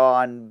bigger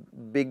jaw and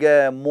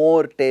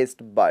more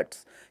taste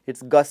buds.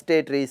 Its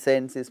gustatory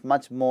sense is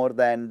much more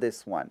than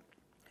this one.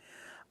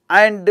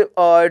 And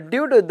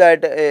due to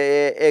that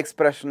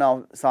expression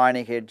of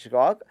sonic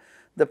hedgecock,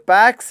 the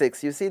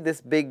PAX6, you see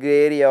this big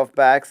area of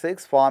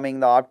PAX6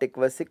 forming the optic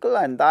vesicle,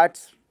 and that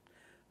is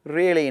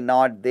really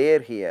not there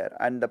here.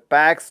 And the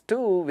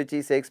PAX2, which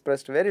is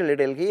expressed very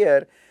little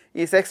here,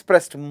 is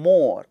expressed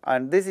more,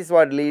 and this is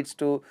what leads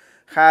to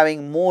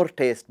having more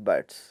taste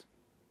buds.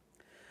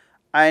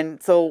 And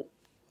so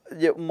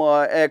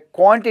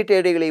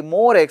quantitatively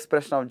more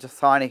expression of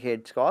sonic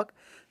hedgecock,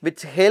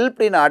 which helped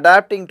in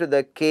adapting to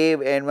the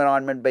cave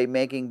environment by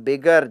making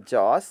bigger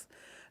jaws,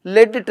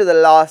 led to the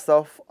loss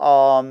of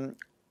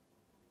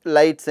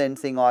light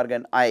sensing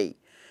organ eye,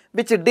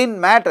 which it didn't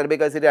matter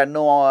because it had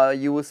no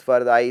use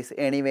for the eyes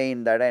anyway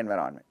in that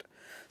environment.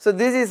 So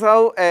this is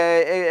how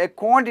a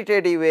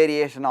quantitative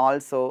variation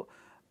also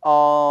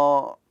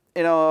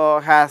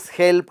has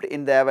helped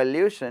in the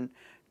evolution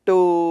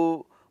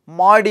to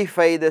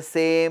modify the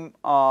same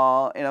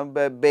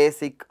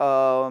basic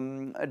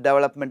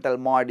developmental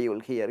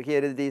module here.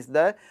 Here it is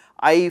the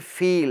eye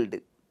field.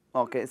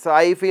 Okay, so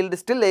eye field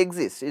still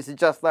exists, it's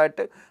just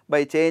that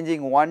by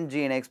changing one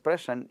gene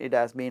expression it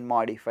has been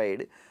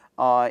modified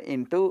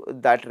into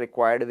that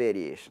required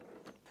variation.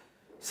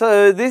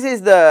 So this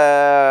is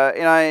the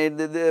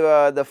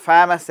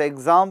famous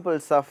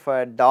examples of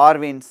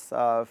Darwin's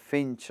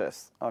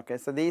finches. Okay,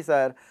 so these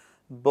are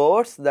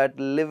birds that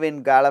live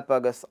in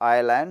Galapagos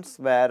Islands,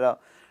 where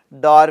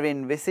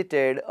Darwin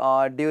visited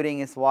during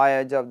his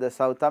voyage of the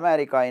South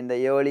America in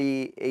the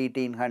early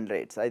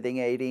 1800s. I think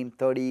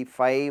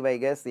 1835, I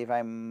guess, if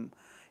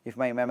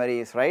my memory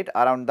is right.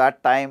 Around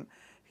that time,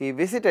 he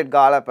visited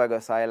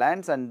Galapagos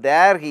Islands, and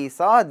there he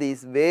saw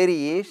these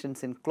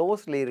variations in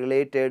closely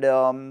related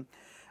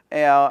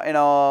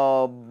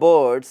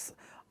birds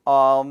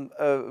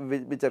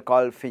which are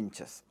called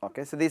finches.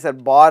 Okay, so these are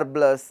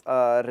barbless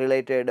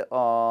related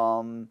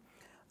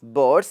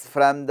birds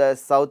from the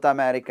South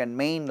American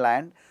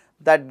mainland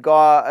that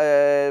got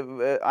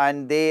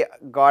and they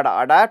got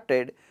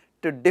adapted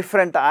to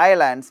different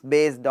islands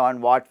based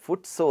on what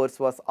food source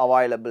was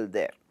available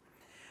there,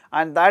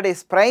 and that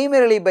is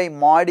primarily by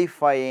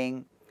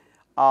modifying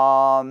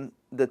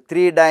the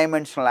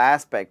three-dimensional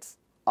aspects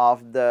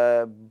of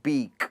the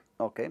beak.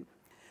 Okay,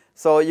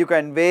 so you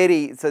can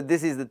vary. So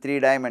this is the three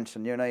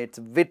dimension, its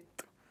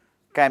width,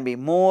 can be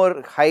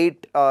more,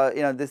 height,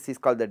 this is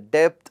called the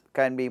depth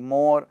can be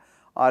more,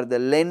 or the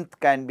length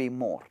can be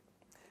more.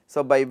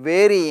 So, by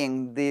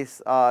varying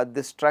this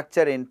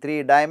structure in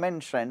 3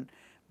 dimension,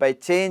 by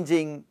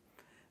changing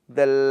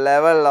the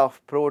level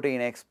of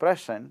protein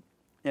expression,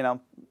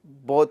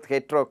 both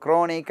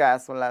heterochronic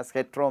as well as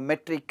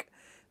heterometric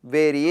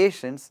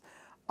variations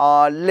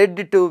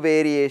led to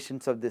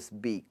variations of this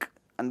beak,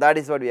 and that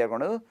is what we are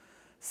going to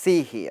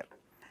see here.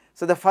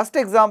 So, the first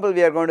example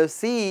we are going to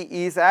see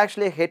is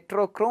actually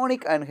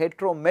heterochronic and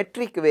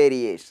heterometric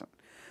variation.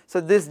 So,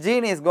 this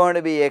gene is going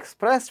to be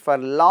expressed for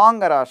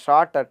longer or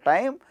shorter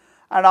time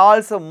and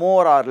also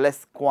more or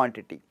less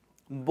quantity.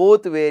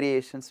 Both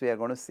variations we are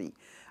going to see.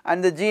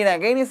 And the gene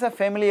again is a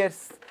familiar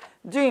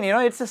gene,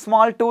 it is a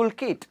small tool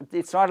kit,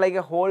 it is not like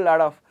a whole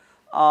lot of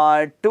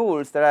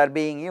tools that are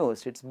being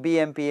used, it is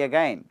BMP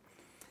again.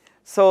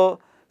 So,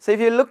 if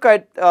you look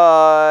at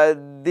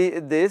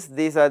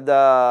these are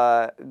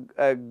the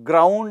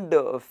ground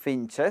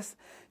finches.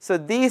 So,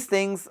 these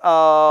things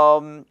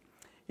poke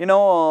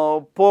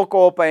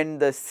open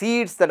the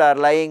seeds that are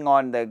lying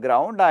on the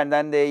ground, and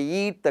then they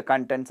eat the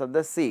contents of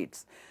the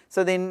seeds.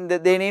 So, then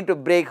they need to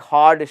break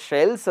hard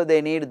shells, so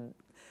they need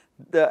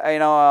the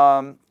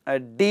a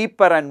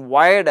deeper and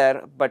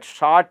wider but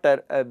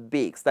shorter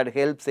beaks that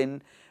helps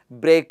in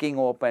breaking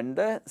open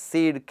the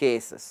seed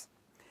cases.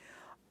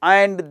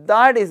 And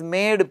that is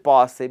made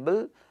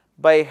possible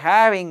by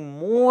having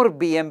more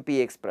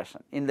BMP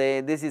expression in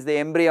this is the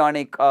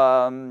embryonic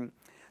the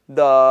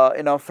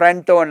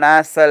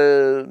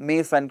frontonasal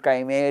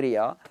mesenchyme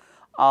area.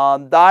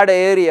 That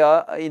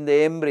area in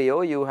the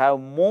embryo you have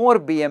more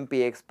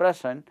BMP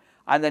expression,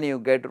 and then you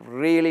get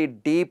really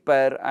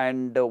deeper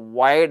and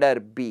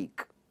wider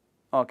beak,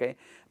 okay.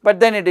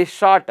 But then it is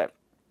shorter,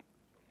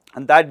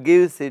 and that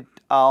gives it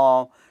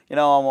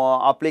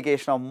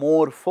application of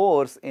more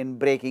force in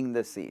breaking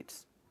the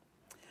seeds.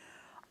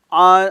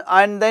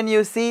 And then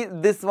you see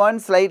this one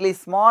slightly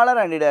smaller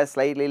and it has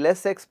slightly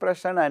less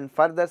expression, and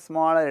further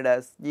smaller it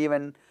has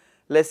even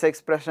less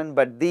expression,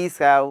 but these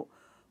have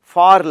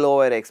far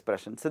lower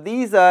expression. So,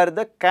 these are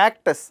the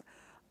cactus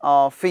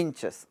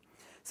finches.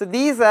 So,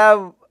 these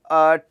have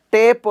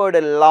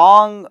tapered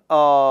long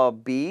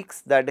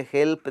beaks that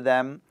help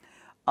them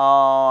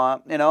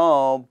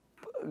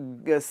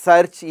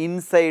search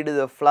inside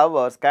the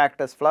flowers,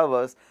 cactus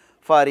flowers,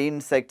 for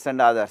insects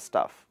and other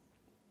stuff,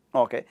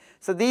 okay.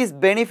 So, these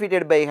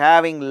benefited by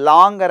having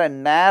longer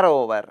and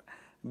narrower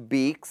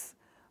beaks,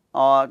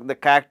 the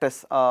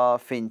cactus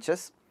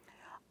finches,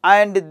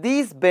 and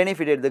these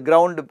benefited, the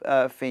ground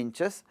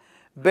finches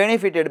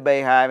benefited by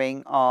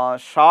having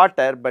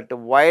shorter but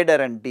wider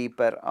and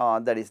deeper,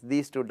 that is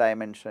these 2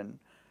 dimension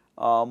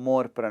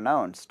more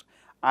pronounced,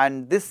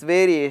 and this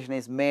variation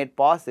is made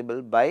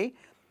possible by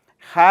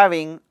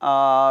having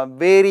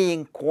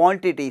varying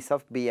quantities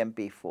of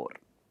BMP4,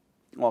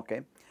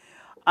 okay.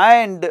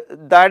 And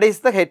that is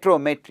the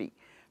heterometry.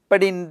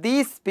 But in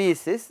these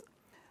species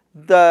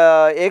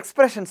the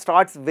expression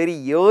starts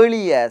very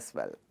early as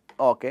well,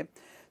 okay.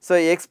 So,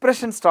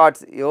 expression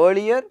starts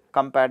earlier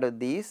compared to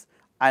these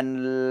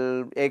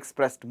and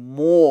expressed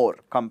more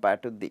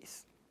compared to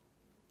these.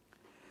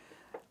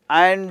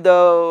 And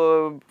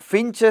the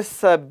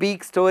finch's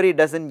beak story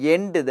does not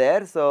end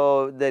there.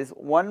 So, there is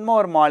one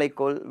more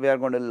molecule we are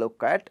going to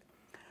look at,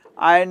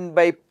 and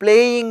by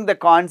playing the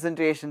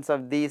concentrations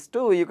of these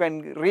 2 you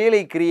can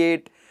really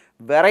create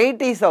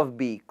varieties of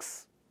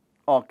beaks,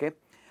 okay.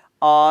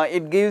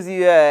 It gives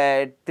you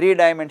a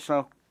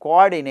 3-dimensional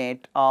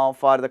coordinate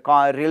for the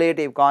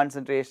relative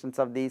concentrations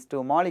of these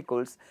 2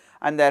 molecules,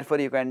 and therefore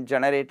you can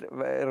generate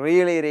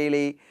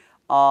really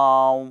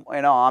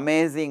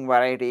amazing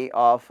variety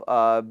of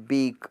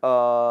beak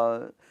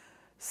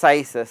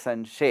sizes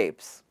and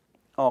shapes,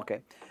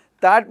 okay.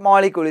 That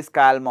molecule is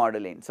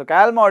calmodulin. So,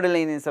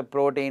 calmodulin is a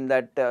protein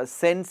that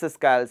senses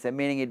calcium,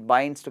 meaning it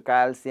binds to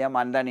calcium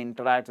and then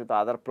interacts with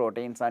other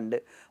proteins and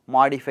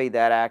modify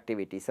their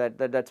activity. So,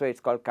 that is why it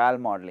is called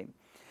calmodulin.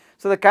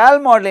 So, the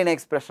calmodulin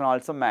expression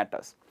also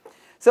matters.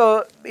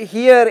 So,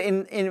 here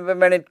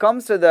when it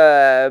comes to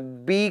the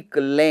beak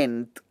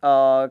length,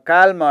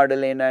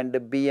 calmodulin and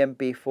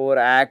BMP4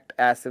 act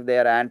as if they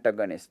are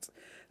antagonists,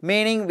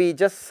 meaning we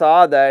just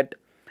saw that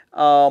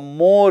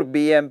more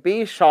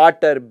BMP,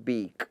 shorter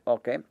beak,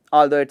 okay,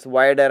 although it is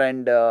wider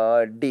and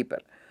deeper.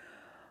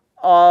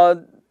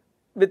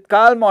 With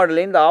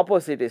calmodulin the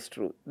opposite is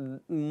true,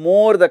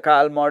 more the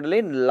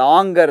calmodulin,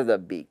 longer the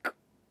beak,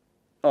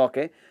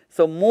 okay.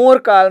 So, more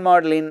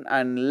calmodulin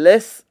and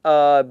less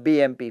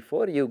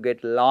BMP4 you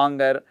get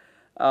longer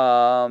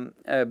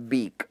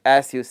beak,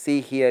 as you see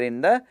here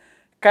in the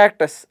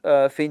cactus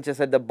finches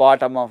at the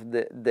bottom of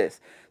this.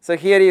 So,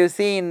 here you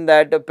see in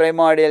that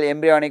primordial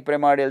embryonic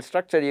primordial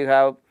structure you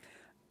have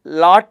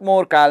lot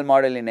more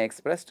calmodulin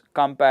expressed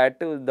compared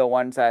to the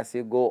ones as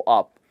you go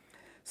up.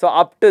 So,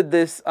 up to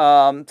this,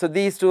 so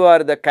these 2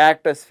 are the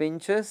cactus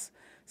finches.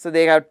 So,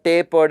 they have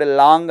tapered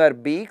longer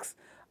beaks,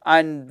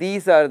 and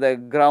these are the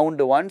ground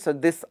ones. So,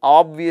 this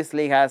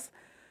obviously has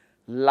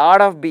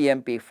lot of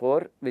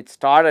BMP4 which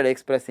started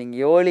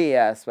expressing early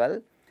as well,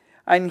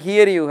 and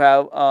here you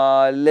have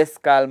less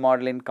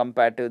calmodulin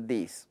compared to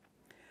these.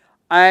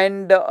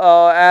 And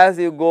as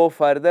you go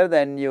further,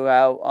 then you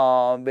have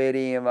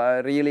very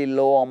really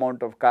low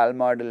amount of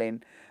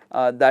calmodulin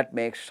that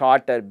makes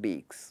shorter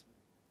beaks.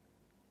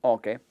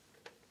 Okay.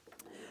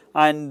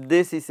 And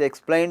this is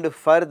explained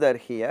further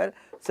here.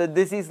 So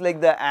this is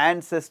like the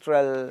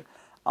ancestral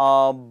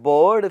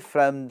bird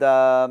from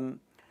the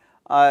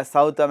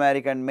South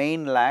American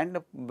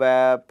mainland,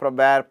 where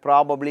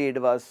probably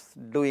it was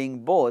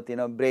doing both,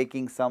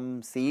 breaking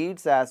some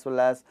seeds as well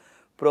as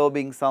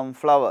probing some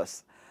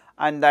flowers,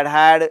 and that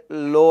had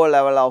low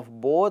level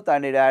of both,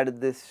 and it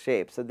had this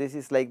shape. So this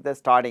is like the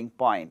starting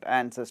point,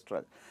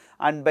 ancestral,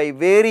 and by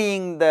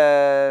varying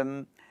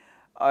the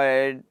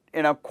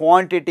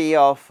quantity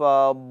of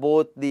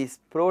both these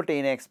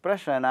protein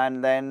expression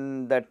and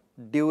then the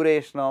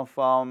duration of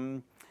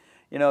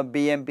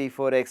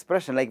BMP4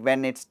 expression, like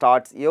when it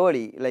starts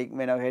early, like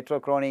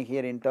heterochronic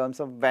here in terms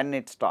of when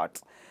it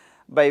starts.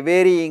 By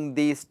varying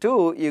these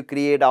two, you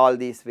create all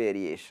these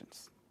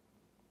variations.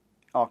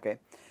 Okay.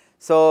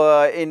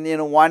 So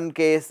in one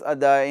case,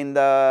 in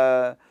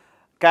the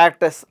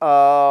cactus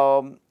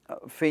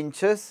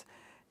finches,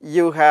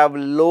 you have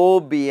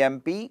low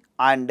BMP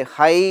and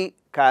high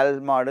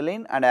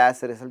calmodulin, and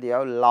as a result you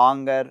have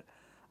longer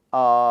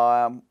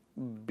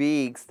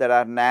beaks that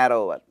are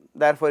narrower.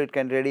 Therefore, it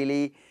can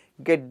readily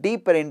get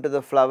deeper into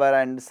the flower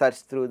and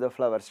search through the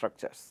flower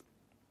structures.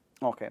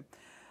 Okay.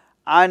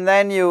 And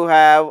then you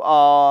have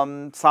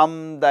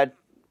some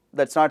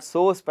that's not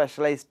so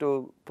specialized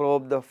to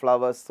probe the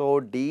flowers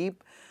so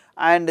deep,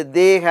 and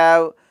they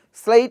have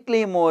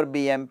slightly more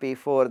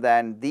BMP4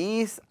 than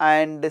these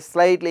and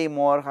slightly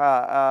more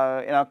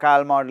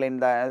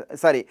calmodulin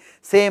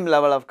same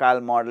level of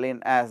calmodulin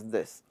as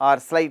this, or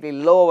slightly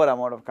lower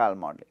amount of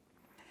calmodulin.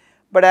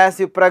 But as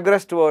you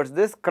progress towards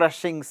this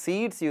crushing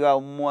seeds, you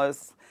have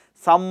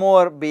some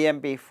more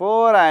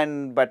BMP4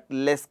 and but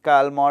less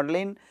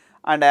calmodulin,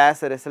 and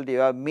as a result you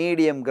have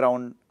medium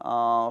ground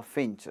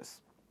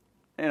finches.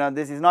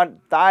 This is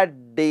not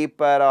that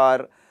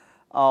deeper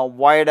or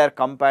wider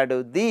compared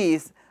to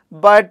these,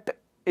 but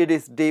it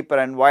is deeper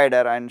and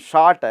wider and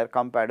shorter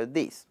compared to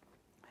these.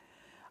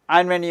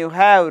 And when you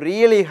have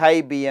really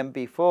high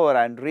BMP4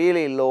 and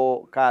really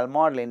low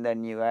calmodulin,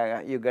 then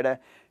you get a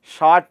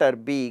shorter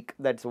beak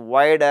that's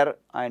wider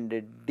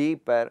and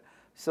deeper.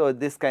 So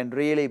this can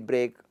really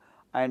break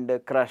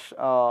and crush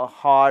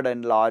hard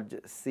and large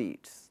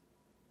seeds.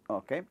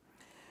 Okay.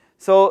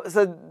 So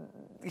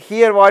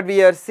here what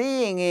we are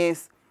seeing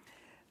is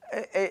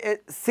a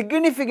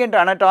significant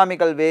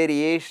anatomical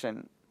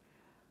variation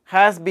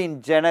has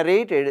been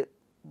generated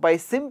by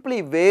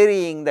simply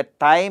varying the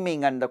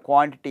timing and the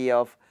quantity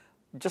of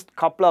just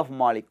couple of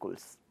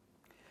molecules.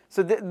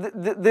 So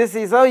this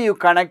is how you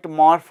connect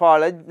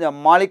morphology,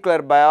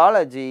 molecular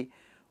biology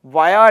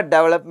via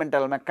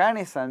developmental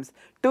mechanisms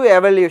to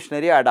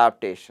evolutionary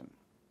adaptation.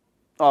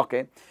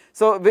 Okay.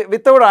 So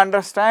without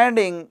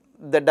understanding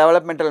the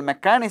developmental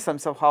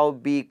mechanisms of how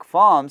beak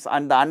forms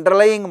and the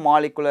underlying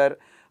molecular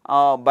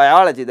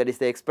biology, that is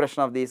the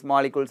expression of these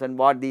molecules and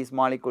what these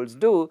molecules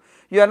do,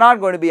 you are not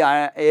going to be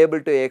able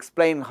to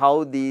explain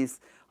how these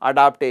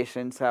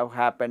adaptations have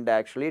happened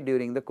actually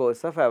during the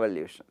course of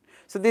evolution.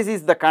 So this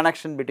is the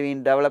connection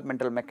between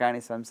developmental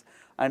mechanisms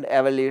and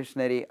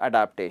evolutionary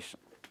adaptation.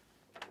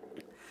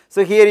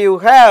 So here you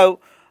have,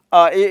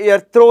 you are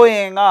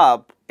throwing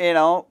up,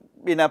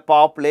 in a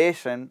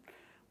population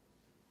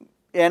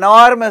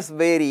enormous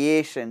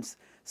variations,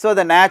 so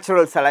the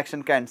natural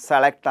selection can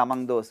select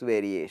among those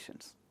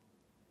variations.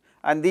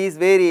 And these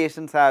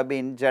variations have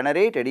been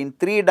generated in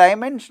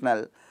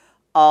 3-dimensional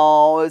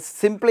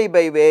simply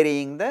by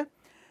varying the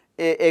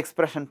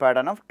expression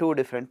pattern of 2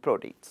 different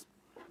proteins.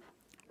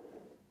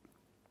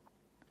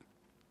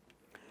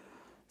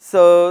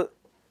 So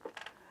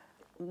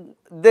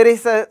there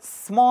is a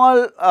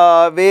small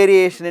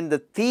variation in the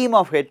theme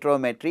of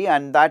heterometry,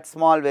 and that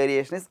small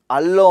variation is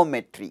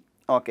allometry.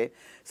 Okay.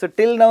 So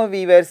till now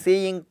we were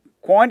seeing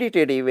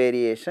quantitative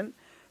variation.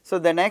 So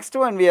the next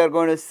one we are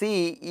going to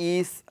see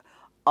is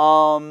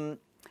the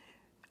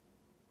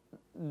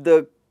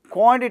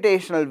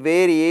quantitational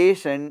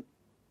variation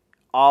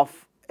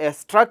of a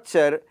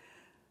structure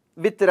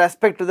with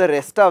respect to the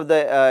rest of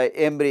the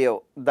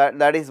embryo.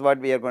 That is what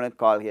we are going to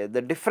call here.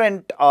 The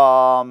different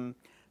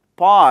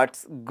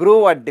parts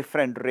grow at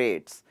different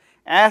rates.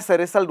 As a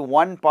result,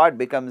 one part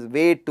becomes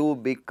way too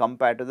big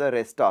compared to the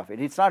rest of it.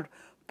 It is not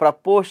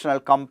proportional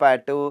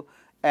compared to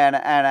an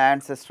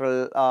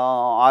ancestral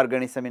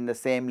organism in the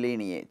same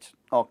lineage.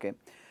 Okay.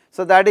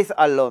 So that is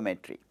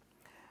allometry.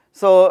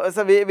 So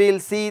we will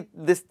see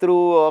this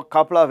through a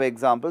couple of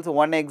examples.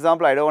 One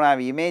example, I don't have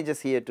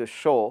images here to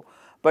show,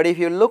 but if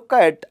you look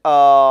at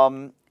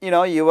your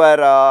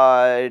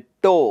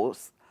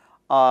toes,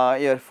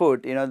 your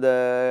foot,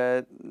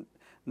 the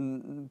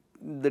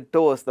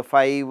toes, the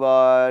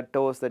 5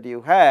 toes that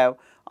you have,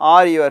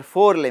 or your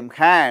forelimb,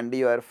 hand,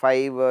 your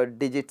 5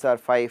 digits or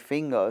 5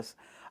 fingers,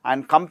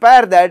 and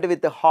compare that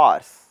with the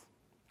horse.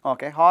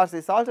 Okay, horse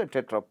is also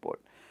tetrapod.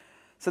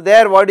 So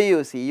there what do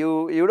you see?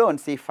 You don't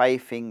see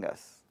 5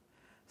 fingers.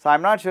 So I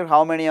am not sure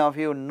how many of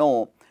you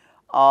know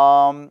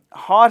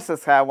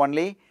horses have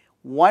only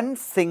one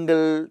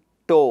single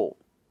toe.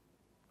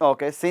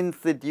 Okay,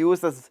 since it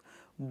uses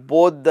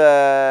both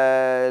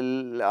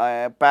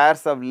the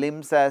pairs of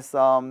limbs as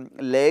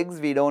legs,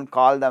 we don't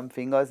call them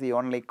fingers, we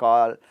only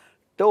call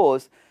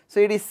toes. So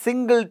it is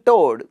single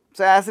toed.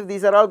 So as if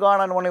these are all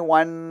gone and only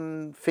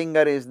one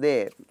finger is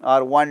there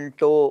or one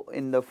toe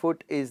in the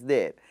foot is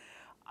there,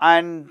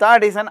 and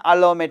that is an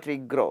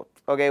allometric growth,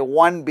 okay,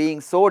 one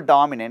being so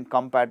dominant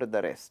compared to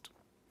the rest.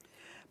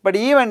 But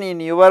even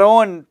in your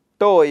own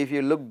toe, if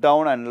you look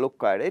down and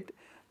look at it,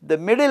 the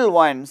middle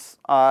ones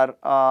are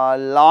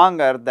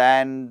longer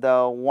than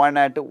the one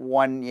at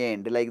one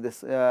end, like this,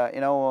 they are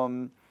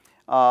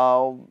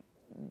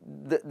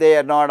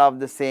not of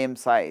the same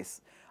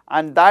size,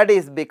 and that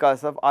is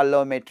because of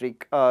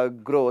allometric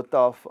growth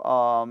of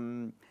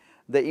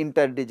the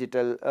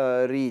interdigital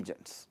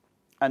regions,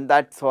 and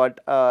that is what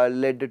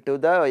led to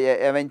the,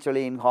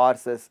 eventually in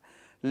horses,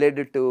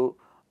 led to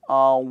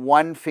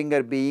one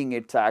finger being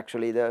it's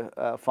actually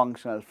the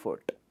functional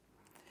foot.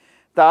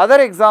 The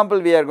other example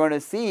we are going to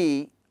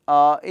see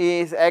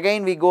is,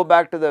 again we go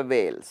back to the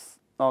whales.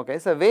 Okay,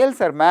 so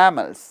whales are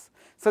mammals,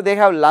 so they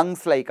have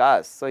lungs like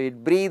us, so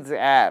it breathes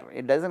air,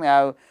 it does not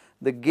have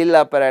the gill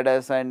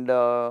apparatus and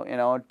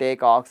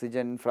take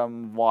oxygen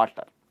from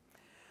water.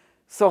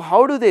 So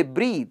how do they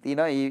breathe?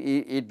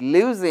 It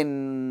lives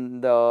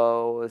in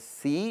the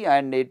sea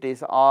and it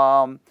is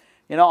all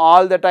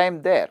the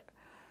time there.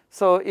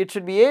 So it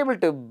should be able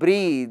to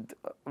breathe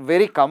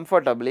very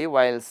comfortably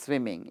while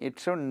swimming. It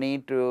should not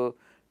need to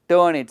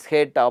turn its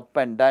head up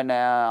and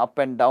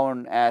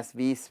down as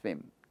we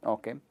swim.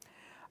 Okay,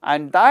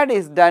 and that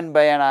is done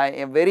by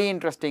a very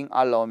interesting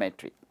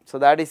allometry. So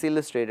that is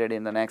illustrated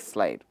in the next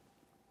slide.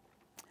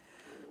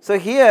 So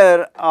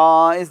here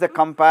is the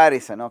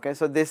comparison. Okay,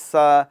 so this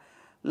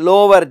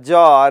lower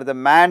jaw, or the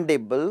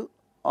mandible,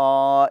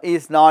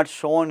 is not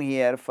shown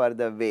here for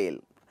the whale.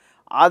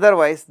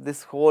 Otherwise,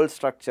 this whole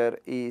structure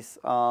is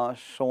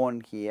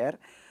shown here,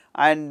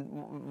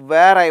 and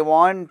where I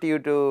want you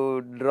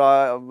to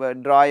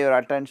draw your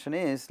attention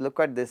is, look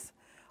at this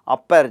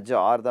upper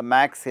jaw, or the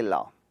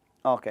maxilla.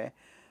 Okay,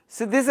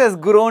 so this has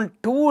grown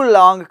too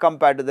long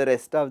compared to the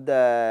rest of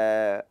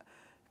the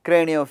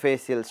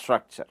craniofacial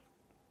structure.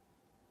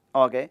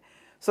 Okay,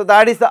 so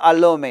that is the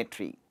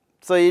allometry.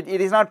 So it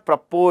is not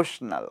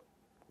proportional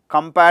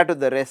compared to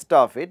the rest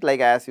of it, like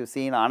as you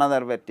see in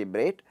another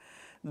vertebrate.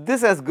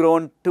 This has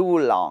grown too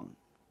long.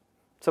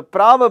 So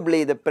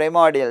probably the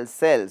primordial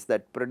cells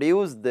that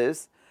produce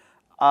this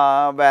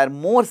were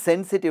more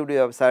sensitive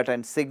to a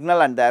certain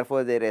signal, and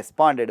therefore they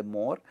responded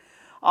more,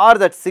 or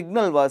that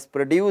signal was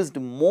produced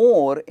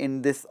more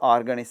in this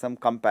organism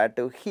compared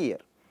to here,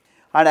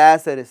 and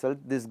as a result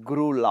this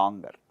grew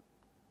longer.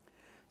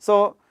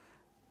 So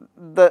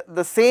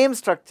the same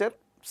structure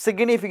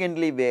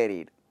significantly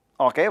varied.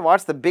 Okay, what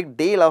is the big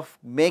deal of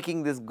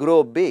making this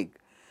grow big?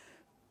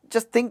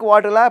 Just think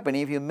what will happen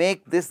if you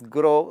make this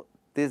grow,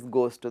 this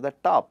goes to the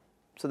top.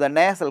 So the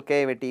nasal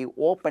cavity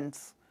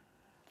opens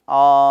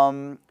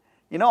on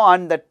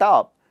the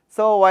top.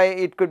 So why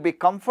it could be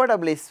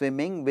comfortably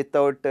swimming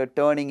without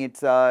turning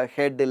its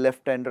head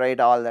left and right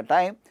all the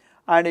time,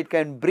 and it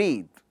can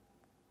breathe.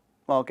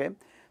 Okay,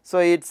 so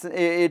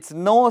its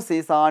nose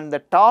is on the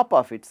top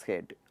of its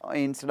head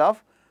instead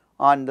of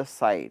on the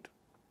side.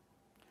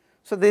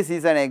 So this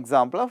is an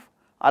example of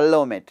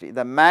allometry.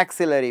 The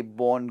maxillary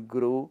bone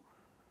grew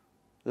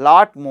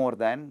lot more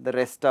than the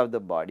rest of the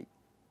body.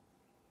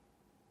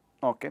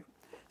 Okay,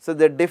 so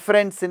the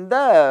difference in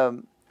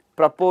the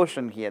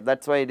proportion here,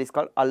 that is why it is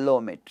called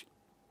allometry.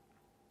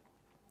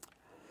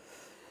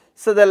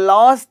 So the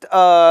last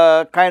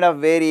kind of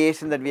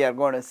variation that we are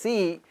going to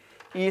see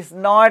is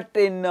not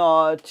in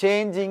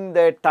changing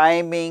the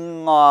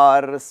timing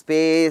or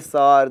space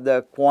or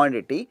the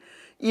quantity,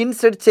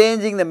 instead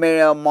changing the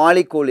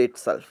molecule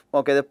itself,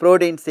 okay, the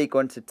protein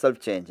sequence itself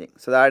changing.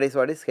 So that is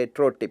what is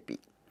heterotypy.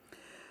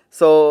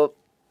 So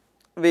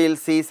we will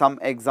see some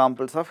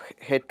examples of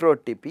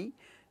heterotypy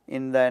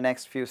in the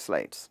next few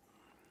slides.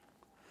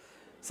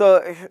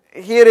 So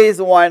here is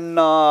one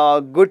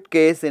good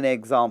case in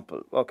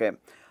example. Okay,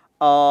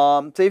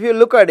 so if you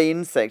look at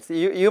insects,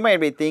 you might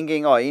be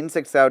thinking, oh,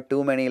 insects have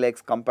too many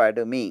legs compared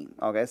to me.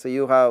 Okay, so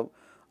you have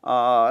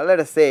let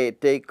us say,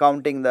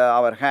 counting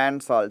our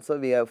hands also,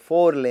 we have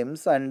 4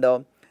 limbs and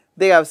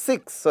they have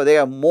 6, so they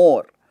have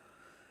more.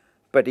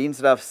 But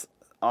instead of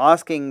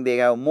asking they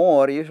have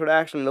more, you should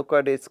actually look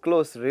at its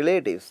close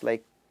relatives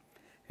like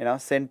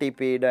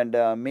centipede and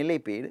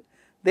millipede.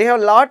 They have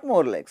lot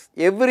more legs.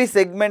 Every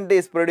segment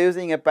is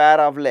producing a pair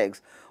of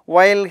legs,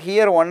 while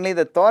here only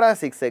the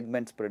thoracic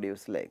segments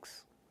produce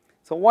legs.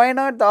 So why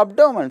not the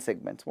abdominal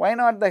segments? Why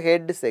not the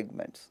head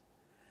segments?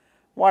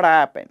 What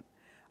happened?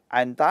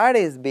 And that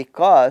is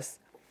because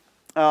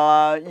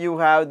you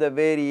have the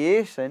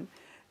variation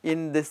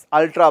in this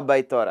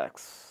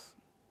ultrabithorax.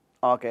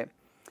 Okay,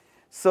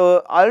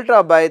 so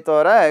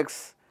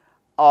ultrabithorax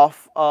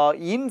of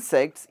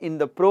insects in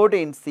the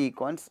protein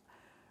sequence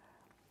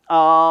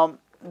um,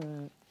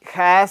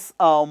 has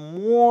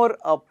more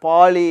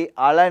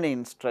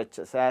polyalanine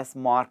stretches as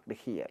marked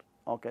here.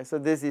 Okay, so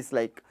this is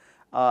like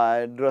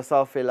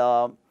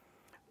Drosophila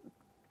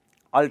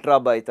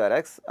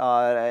ultrabithorax.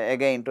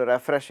 Again, to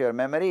refresh your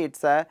memory,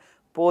 it's a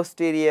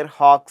posterior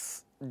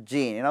Hox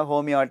gene,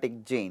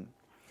 homeotic gene.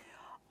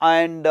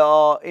 And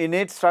in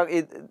its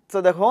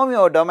so the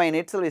homeo domain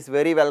itself is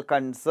very well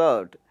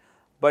conserved,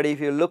 but if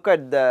you look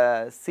at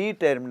the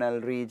C-terminal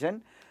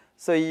region,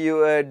 so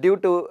you due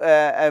to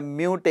a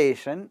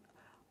mutation,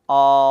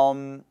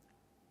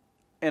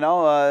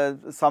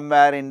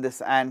 somewhere in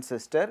this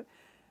ancestor,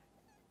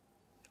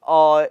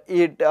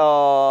 it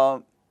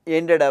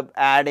ended up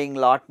adding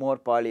lot more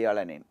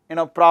polyalanine,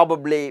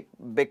 probably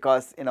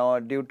because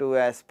due to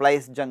a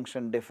splice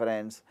junction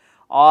difference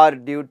or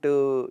due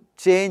to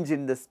change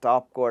in the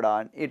stop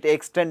codon, it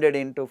extended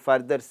into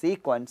further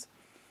sequence,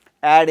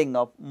 adding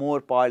up more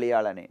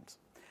polyalanines.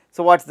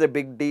 So what's the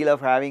big deal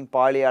of having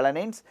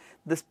polyalanines?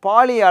 This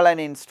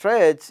polyalanine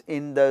stretch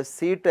in the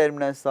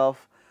C-terminus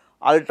of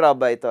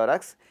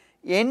ultrabithorax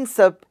ends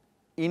up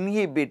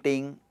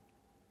inhibiting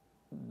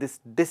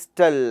this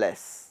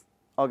distal-less,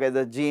 okay,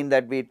 the gene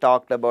that we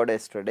talked about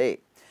yesterday.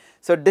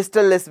 So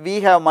distal-less,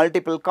 we have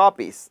multiple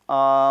copies,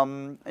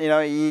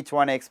 each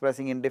one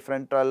expressing in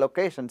different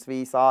locations.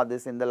 We saw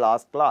this in the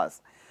last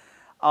class.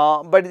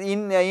 But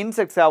in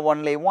insects have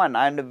only one,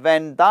 and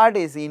when that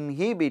is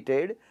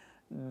inhibited,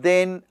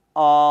 then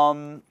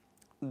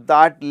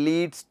that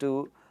leads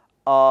to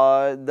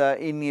the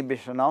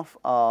inhibition of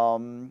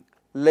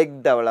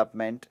leg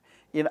development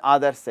in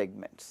other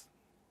segments.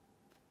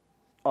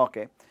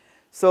 Okay.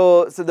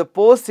 So the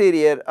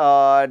posterior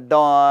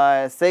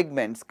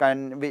segments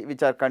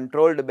which are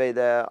controlled by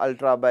the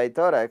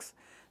ultrabithorax,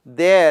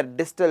 their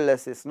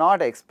distal-less is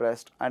not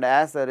expressed, and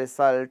as a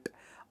result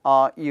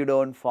you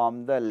do not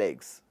form the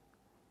legs.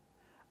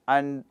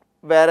 And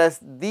whereas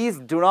these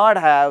do not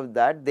have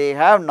that, they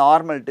have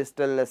normal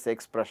distal-less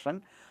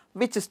expression,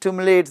 which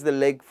stimulates the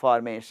leg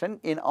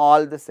formation in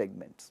all the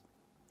segments.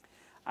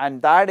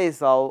 And that is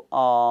how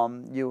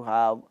you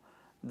have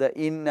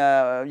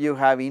you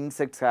have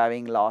insects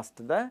having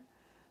lost the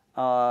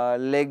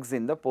legs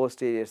in the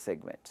posterior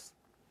segments.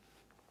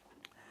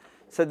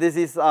 So this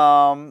is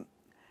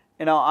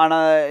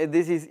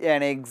this is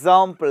an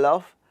example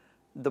of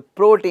the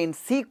protein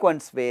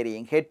sequence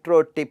varying,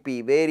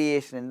 heterotypy,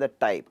 variation in the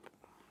type.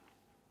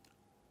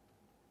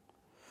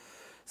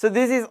 So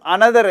this is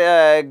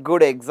another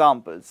good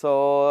example.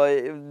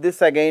 So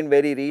this again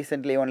very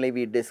recently only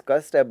we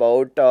discussed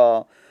about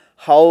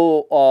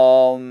how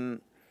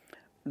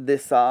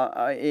this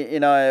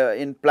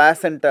in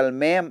placental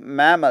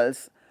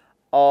mammals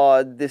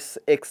this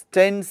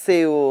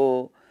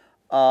extensive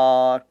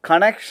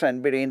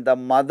connection between the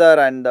mother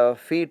and the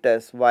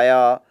fetus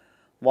via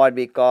what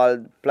we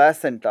call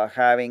placenta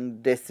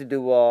having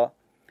decidua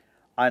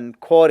and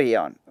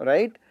chorion,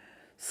 right.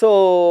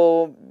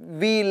 So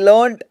we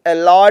learnt a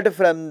lot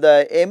from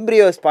the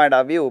embryo's point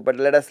of view, but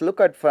let us look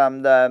at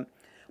from the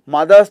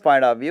mother's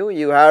point of view.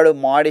 You have to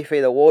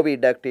modify the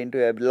oviduct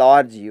into a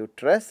large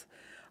uterus,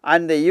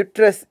 and the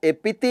uterus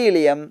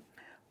epithelium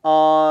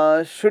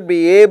should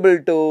be able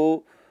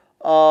to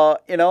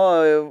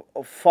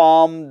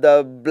form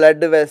the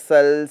blood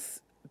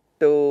vessels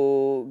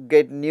to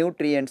get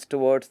nutrients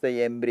towards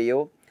the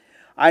embryo,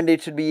 and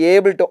it should be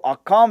able to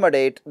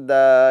accommodate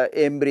the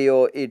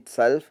embryo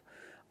itself,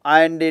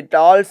 and it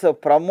also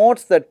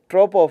promotes the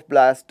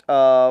trophoblast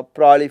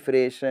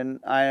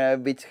proliferation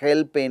which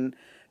help the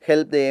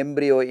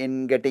embryo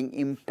in getting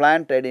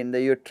implanted in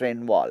the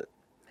uterine wall.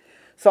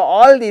 So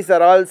all these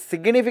are all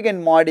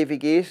significant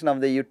modification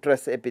of the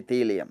uterus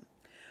epithelium,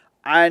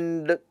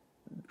 and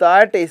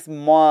that is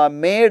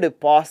made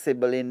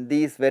possible in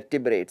these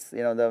vertebrates,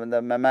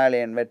 the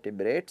mammalian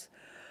vertebrates,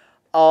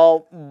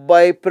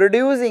 by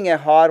producing a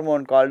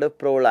hormone called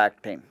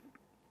prolactin.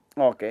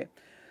 Okay.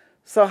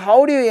 So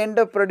how do you end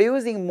up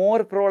producing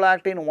more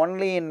prolactin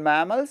only in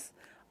mammals?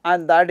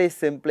 And that is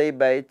simply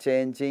by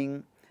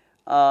changing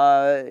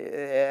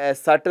a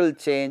subtle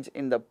change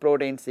in the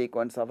protein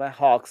sequence of a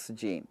Hox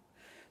gene.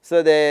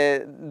 So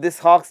this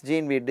Hox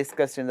gene we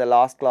discussed in the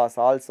last class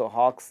also,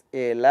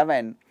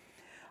 HOXA11,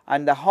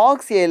 and the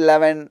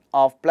HOXA11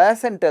 of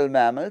placental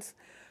mammals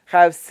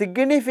have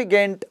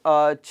significant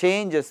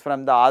changes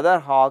from the other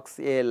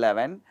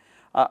HOXA11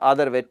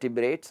 other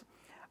vertebrates,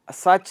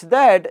 such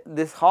that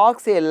this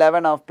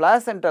HOXA11 of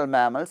placental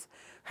mammals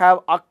have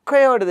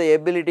acquired the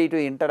ability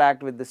to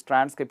interact with this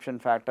transcription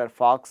factor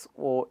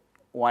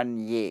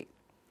FOXO1A.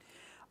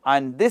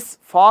 And this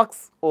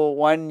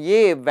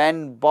FOXO1A,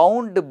 when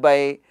bound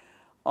by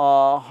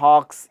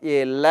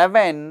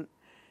HOXA11,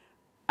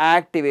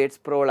 activates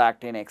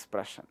prolactin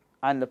expression,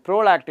 and the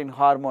prolactin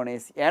hormone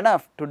is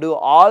enough to do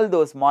all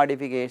those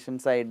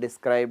modifications I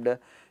described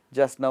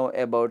just now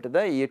about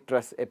the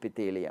uterus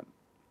epithelium.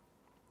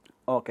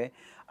 Okay.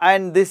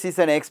 And this is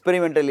an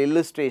experimental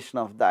illustration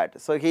of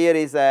that. So here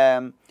is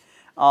a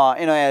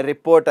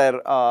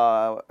reporter,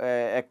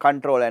 a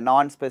control, a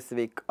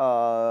non-specific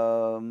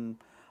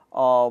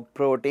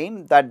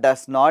protein that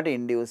does not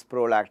induce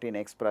prolactin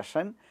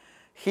expression.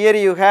 Here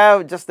you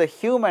have just the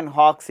human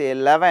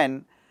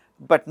HOX11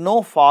 but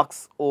no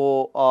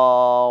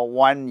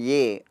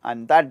FOXO1A,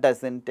 and that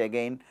does not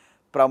again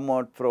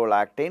promote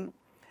prolactin.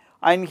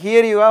 And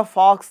here you have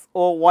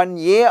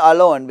FOXO1A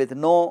alone with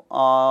no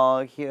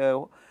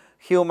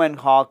human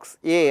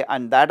HOXA,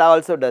 and that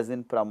also does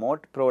not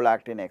promote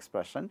prolactin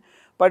expression.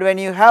 But when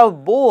you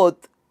have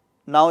both,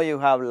 now you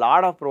have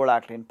lot of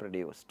prolactin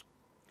produced.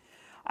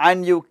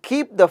 And you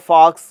keep the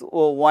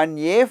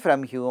FOXO1A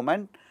from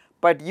human,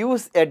 but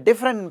use a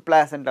different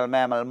placental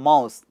mammal,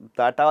 mouse,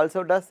 that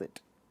also does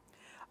it.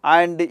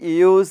 And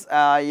use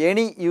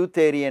any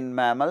eutherian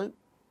mammal,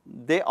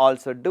 they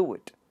also do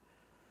it.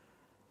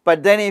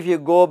 But then if you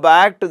go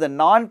back to the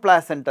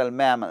non-placental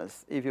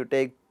mammals, if you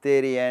take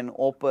therian,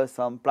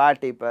 opossum,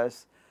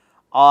 platypus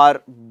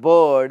or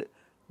bird,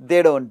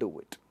 they do not do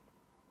it.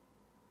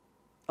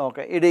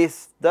 Okay. It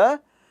is the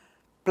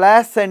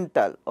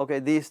placental, okay,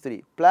 these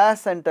three,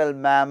 placental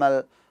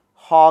mammal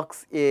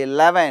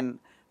HOX11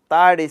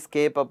 that is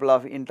capable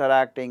of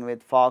interacting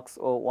with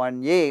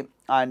FOXO1A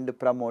and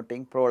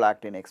promoting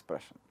prolactin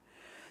expression.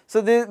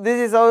 So this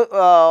is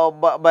how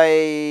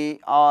by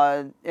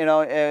a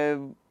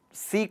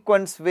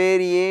sequence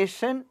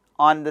variation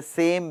on the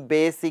same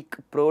basic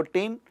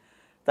protein,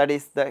 that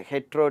is the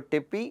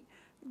heterotypy,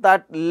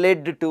 that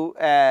led to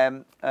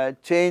a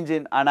change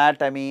in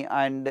anatomy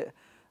and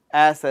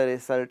as a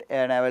result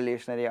an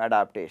evolutionary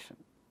adaptation.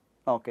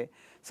 Okay.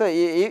 So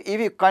if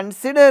you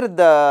consider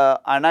the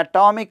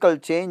anatomical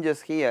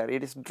changes here,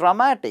 it is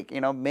dramatic,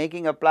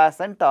 making a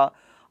placenta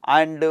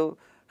and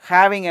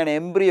having an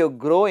embryo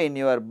grow in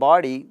your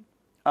body.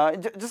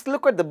 Just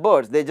look at the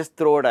birds, they just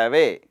throw it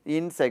away.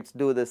 Insects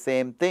do the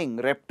same thing,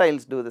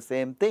 reptiles do the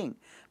same thing,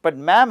 but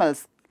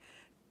mammals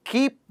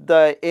keep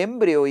the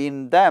embryo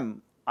in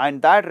them,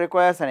 and that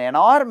requires an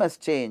enormous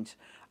change,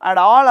 and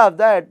all of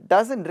that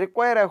does not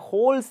require a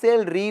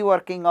wholesale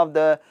reworking of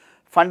the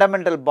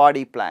fundamental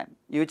body plan.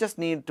 You just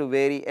need to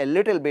vary a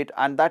little bit,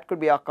 and that could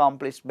be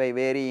accomplished by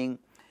varying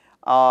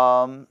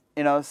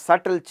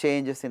subtle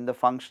changes in the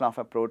function of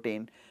a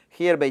protein,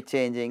 here by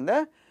changing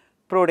the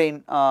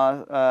protein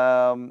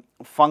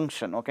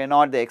function, okay,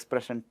 not the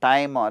expression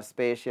time or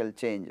spatial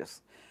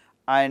changes.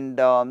 And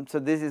so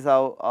this is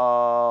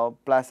how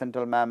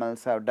placental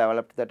mammals have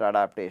developed that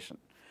adaptation.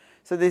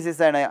 So this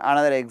is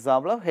another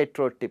example of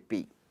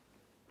heterotypy.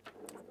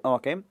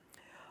 Okay.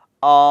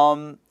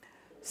 So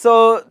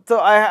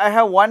I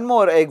have one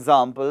more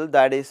example,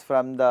 that is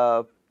from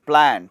the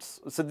plants.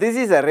 So this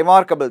is a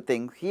remarkable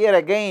thing. Here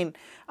again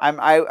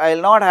I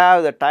will not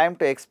have the time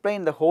to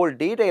explain the whole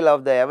detail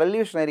of the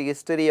evolutionary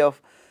history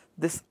of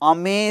this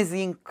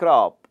amazing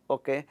crop.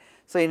 Okay.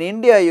 So in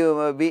India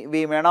we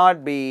may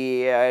not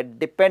be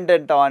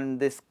dependent on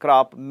this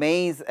crop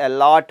maize a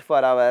lot for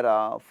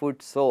our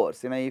food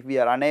source. If we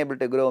are unable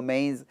to grow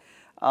maize,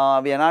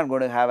 we are not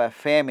going to have a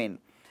famine.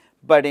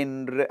 But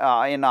in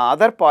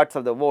other parts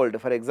of the world,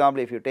 for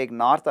example, if you take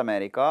North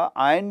America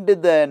and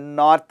the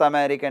North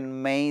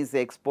American maize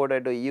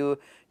exported to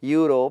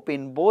Europe,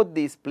 in both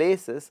these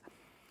places,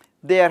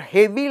 they are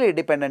heavily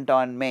dependent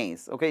on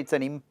maize. Okay, it's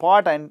an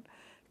important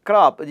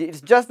crop.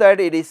 It's just that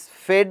it is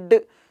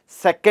fed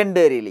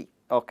secondarily.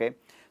 Okay,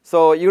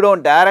 so you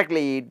don't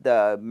directly eat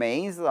the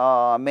maize.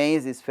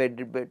 Maize is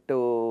fed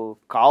to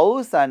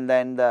cows, and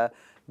then the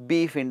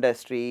beef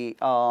industry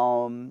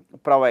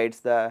provides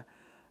the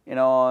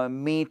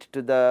meat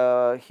to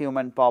the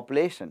human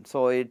population.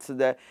 So it's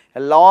a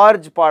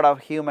large part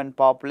of human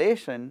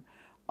population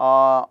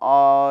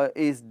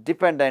is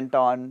dependent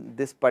on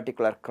this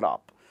particular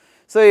crop.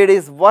 So it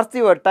is worth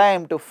your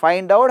time to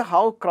find out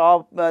how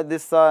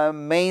this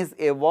maize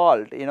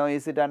evolved.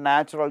 Is it a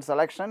natural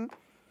selection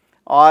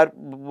or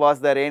was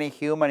there any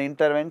human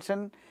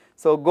intervention?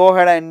 So go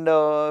ahead and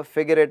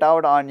figure it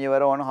out on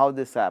your own how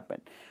this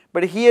happened.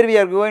 But here we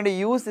are going to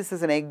use this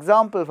as an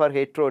example for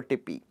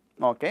heterotypy.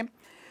 Okay.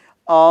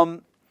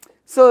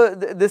 So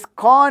this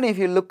corn, if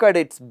you look at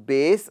its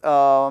base,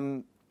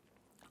 at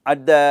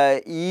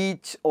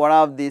each one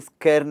of these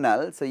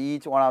kernels, so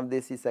each one of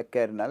this is a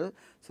kernel.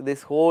 So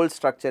this whole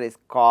structure is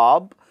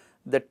cob,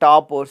 the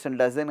top portion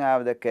does not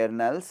have the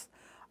kernels,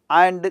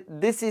 and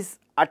this is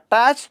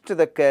attached to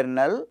the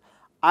kernel,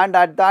 and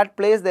at that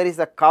place there is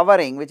a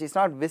covering which is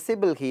not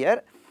visible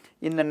here.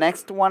 In the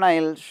next one I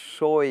will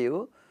show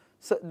you.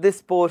 So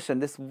this portion,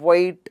 this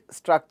white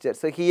structure,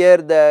 so here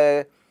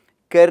the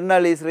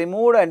kernel is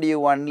removed and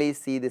you only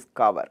see this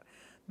cover.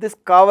 This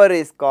cover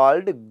is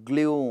called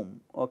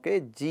glume,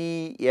 okay,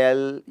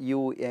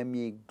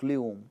 G-L-U-M-E,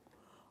 glume,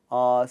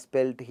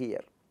 spelt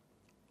here.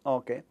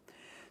 Okay.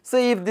 So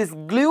if this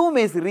glume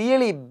is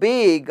really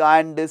big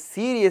and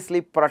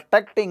seriously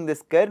protecting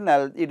this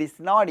kernel, it is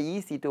not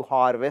easy to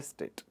harvest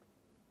it.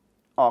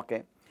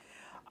 Okay.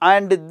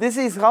 And this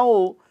is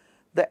how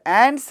the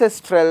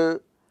ancestral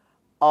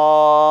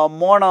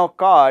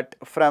monocot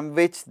from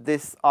which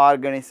this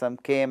organism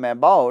came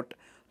about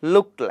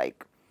looked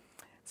like.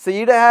 So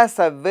it has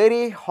a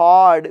very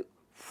hard,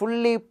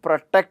 fully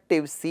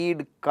protective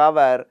seed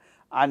cover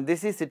and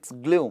this is its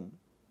gloom.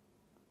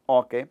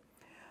 Okay.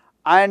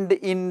 And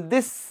in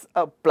this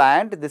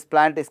plant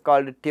is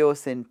called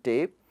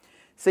teosinte.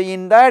 So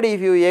in that,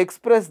 if you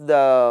express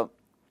the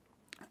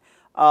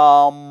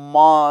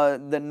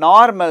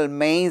normal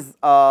maize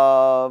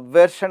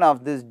version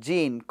of this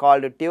gene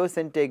called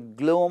teosinte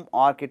gloom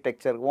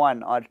architecture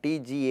 1 or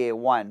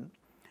TGA1,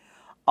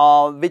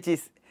 which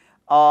is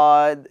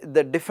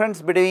the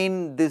difference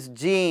between this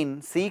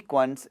gene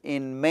sequence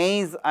in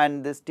maize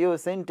and this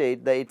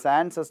teosinte, its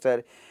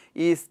ancestor,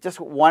 is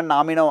just one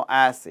amino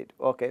acid.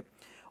 Okay.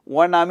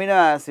 One amino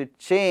acid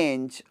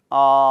change,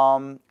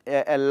 a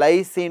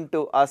lysine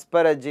to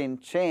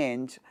asparagine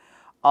change,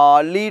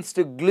 leads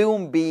to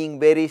gloom being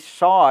very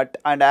short,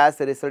 and as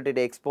a result it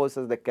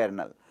exposes the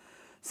kernel.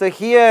 So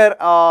here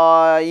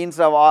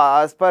instead of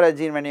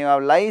asparagine, when you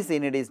have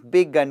lysine, it is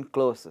big and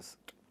closes.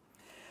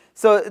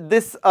 So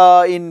this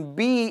in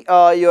B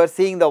you are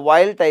seeing the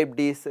wild type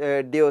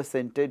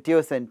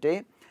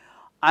teosinte,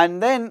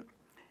 and then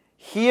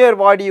here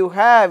what you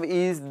have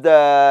is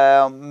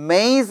the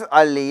maize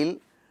allele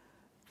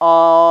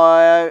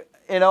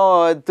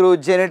through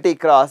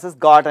genetic crosses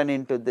gotten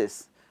into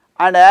this,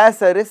 and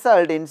as a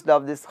result, instead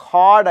of this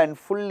hard and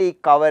fully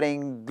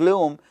covering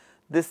gloom,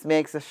 this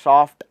makes a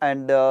soft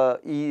and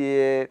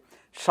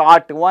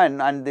short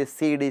one, and the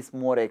seed is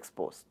more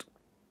exposed.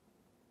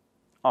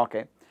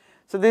 Okay.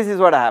 So this is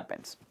what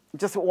happens,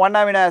 just one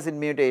amino acid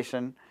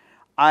mutation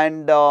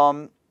and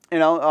a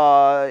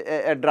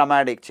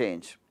dramatic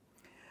change,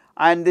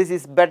 and this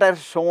is better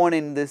shown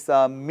in this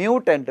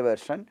mutant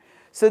version.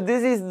 So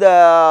this is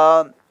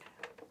the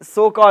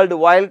so-called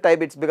wild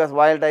type. It's because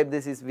wild type,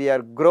 this is we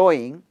are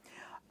growing,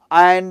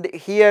 and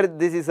here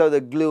this is how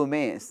the gloom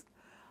is.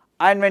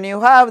 And when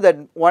you have that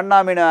one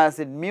amino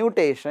acid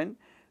mutation,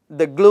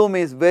 the gloom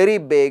is very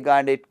big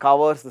and it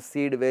covers the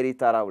seed very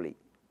thoroughly.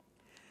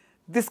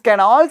 This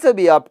can also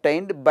be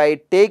obtained by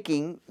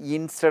taking,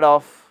 instead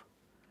of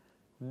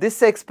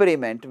this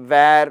experiment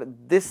where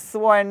this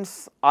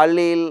one's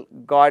allele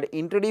got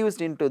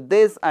introduced into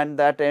this and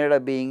that ended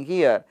up being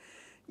here,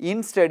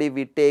 instead if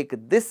we take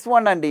this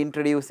one and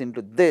introduce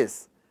into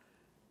this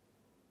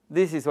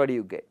is what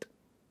you get.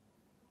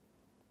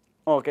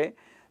 Okay.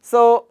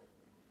 So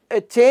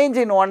a change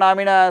in one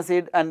amino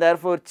acid and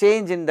therefore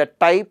change in the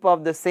type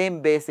of the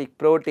same basic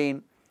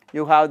protein,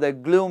 you have the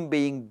gloom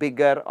being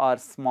bigger or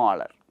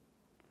smaller,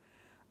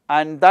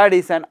 and that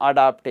is an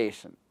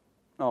adaptation.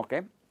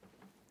 Okay.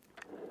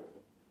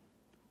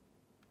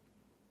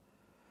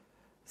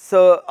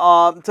 So,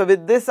 so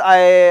with this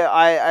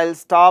I'll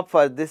stop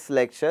for this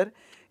lecture.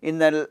 In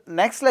the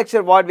next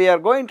lecture, what we are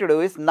going to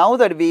do is, now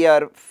that we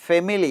are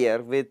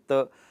familiar with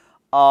the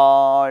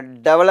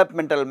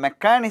developmental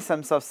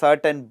mechanisms of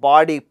certain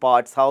body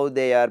parts, how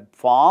they are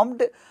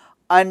formed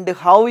and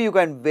how you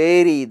can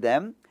vary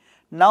them,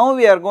 now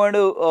we are going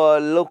to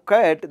look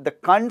at the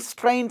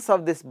constraints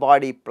of this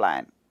body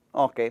plan,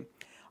 okay,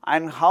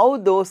 and how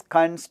those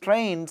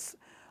constraints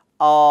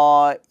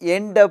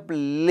end up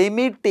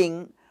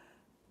limiting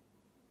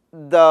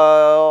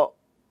the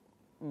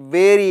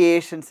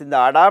variations in the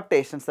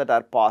adaptations that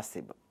are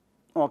possible.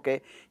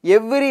 Okay.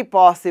 Every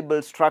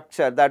possible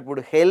structure that would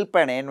help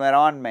an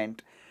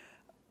environment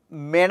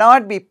may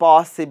not be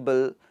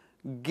possible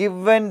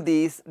given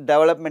these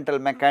developmental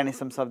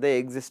mechanisms of the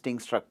existing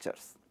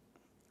structures.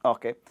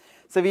 Okay.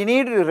 So we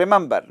need to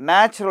remember,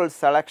 natural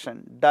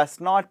selection does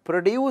not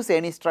produce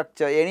any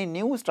structure, any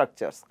new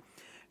structures.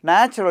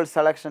 Natural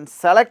selection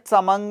selects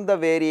among the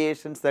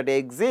variations that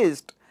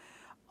exist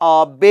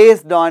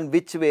based on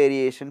which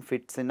variation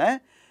fits in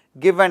a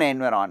given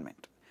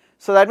environment.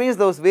 So that means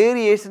those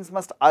variations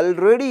must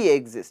already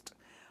exist,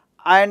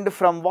 and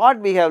from what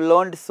we have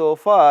learned so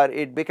far,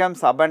 it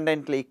becomes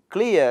abundantly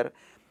clear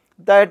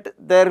that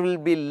there will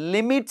be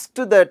limits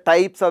to the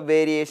types of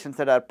variations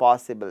that are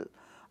possible,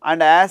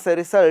 and as a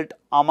result,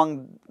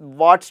 among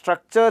what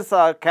structures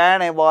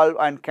can evolve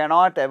and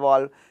cannot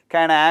evolve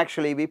can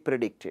actually be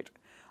predicted,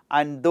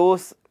 and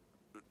those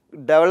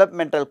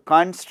developmental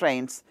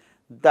constraints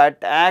that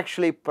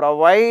actually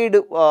provide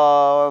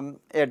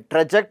a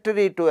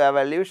trajectory to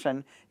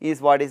evolution is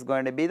what is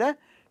going to be the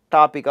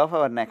topic of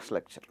our next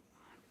lecture.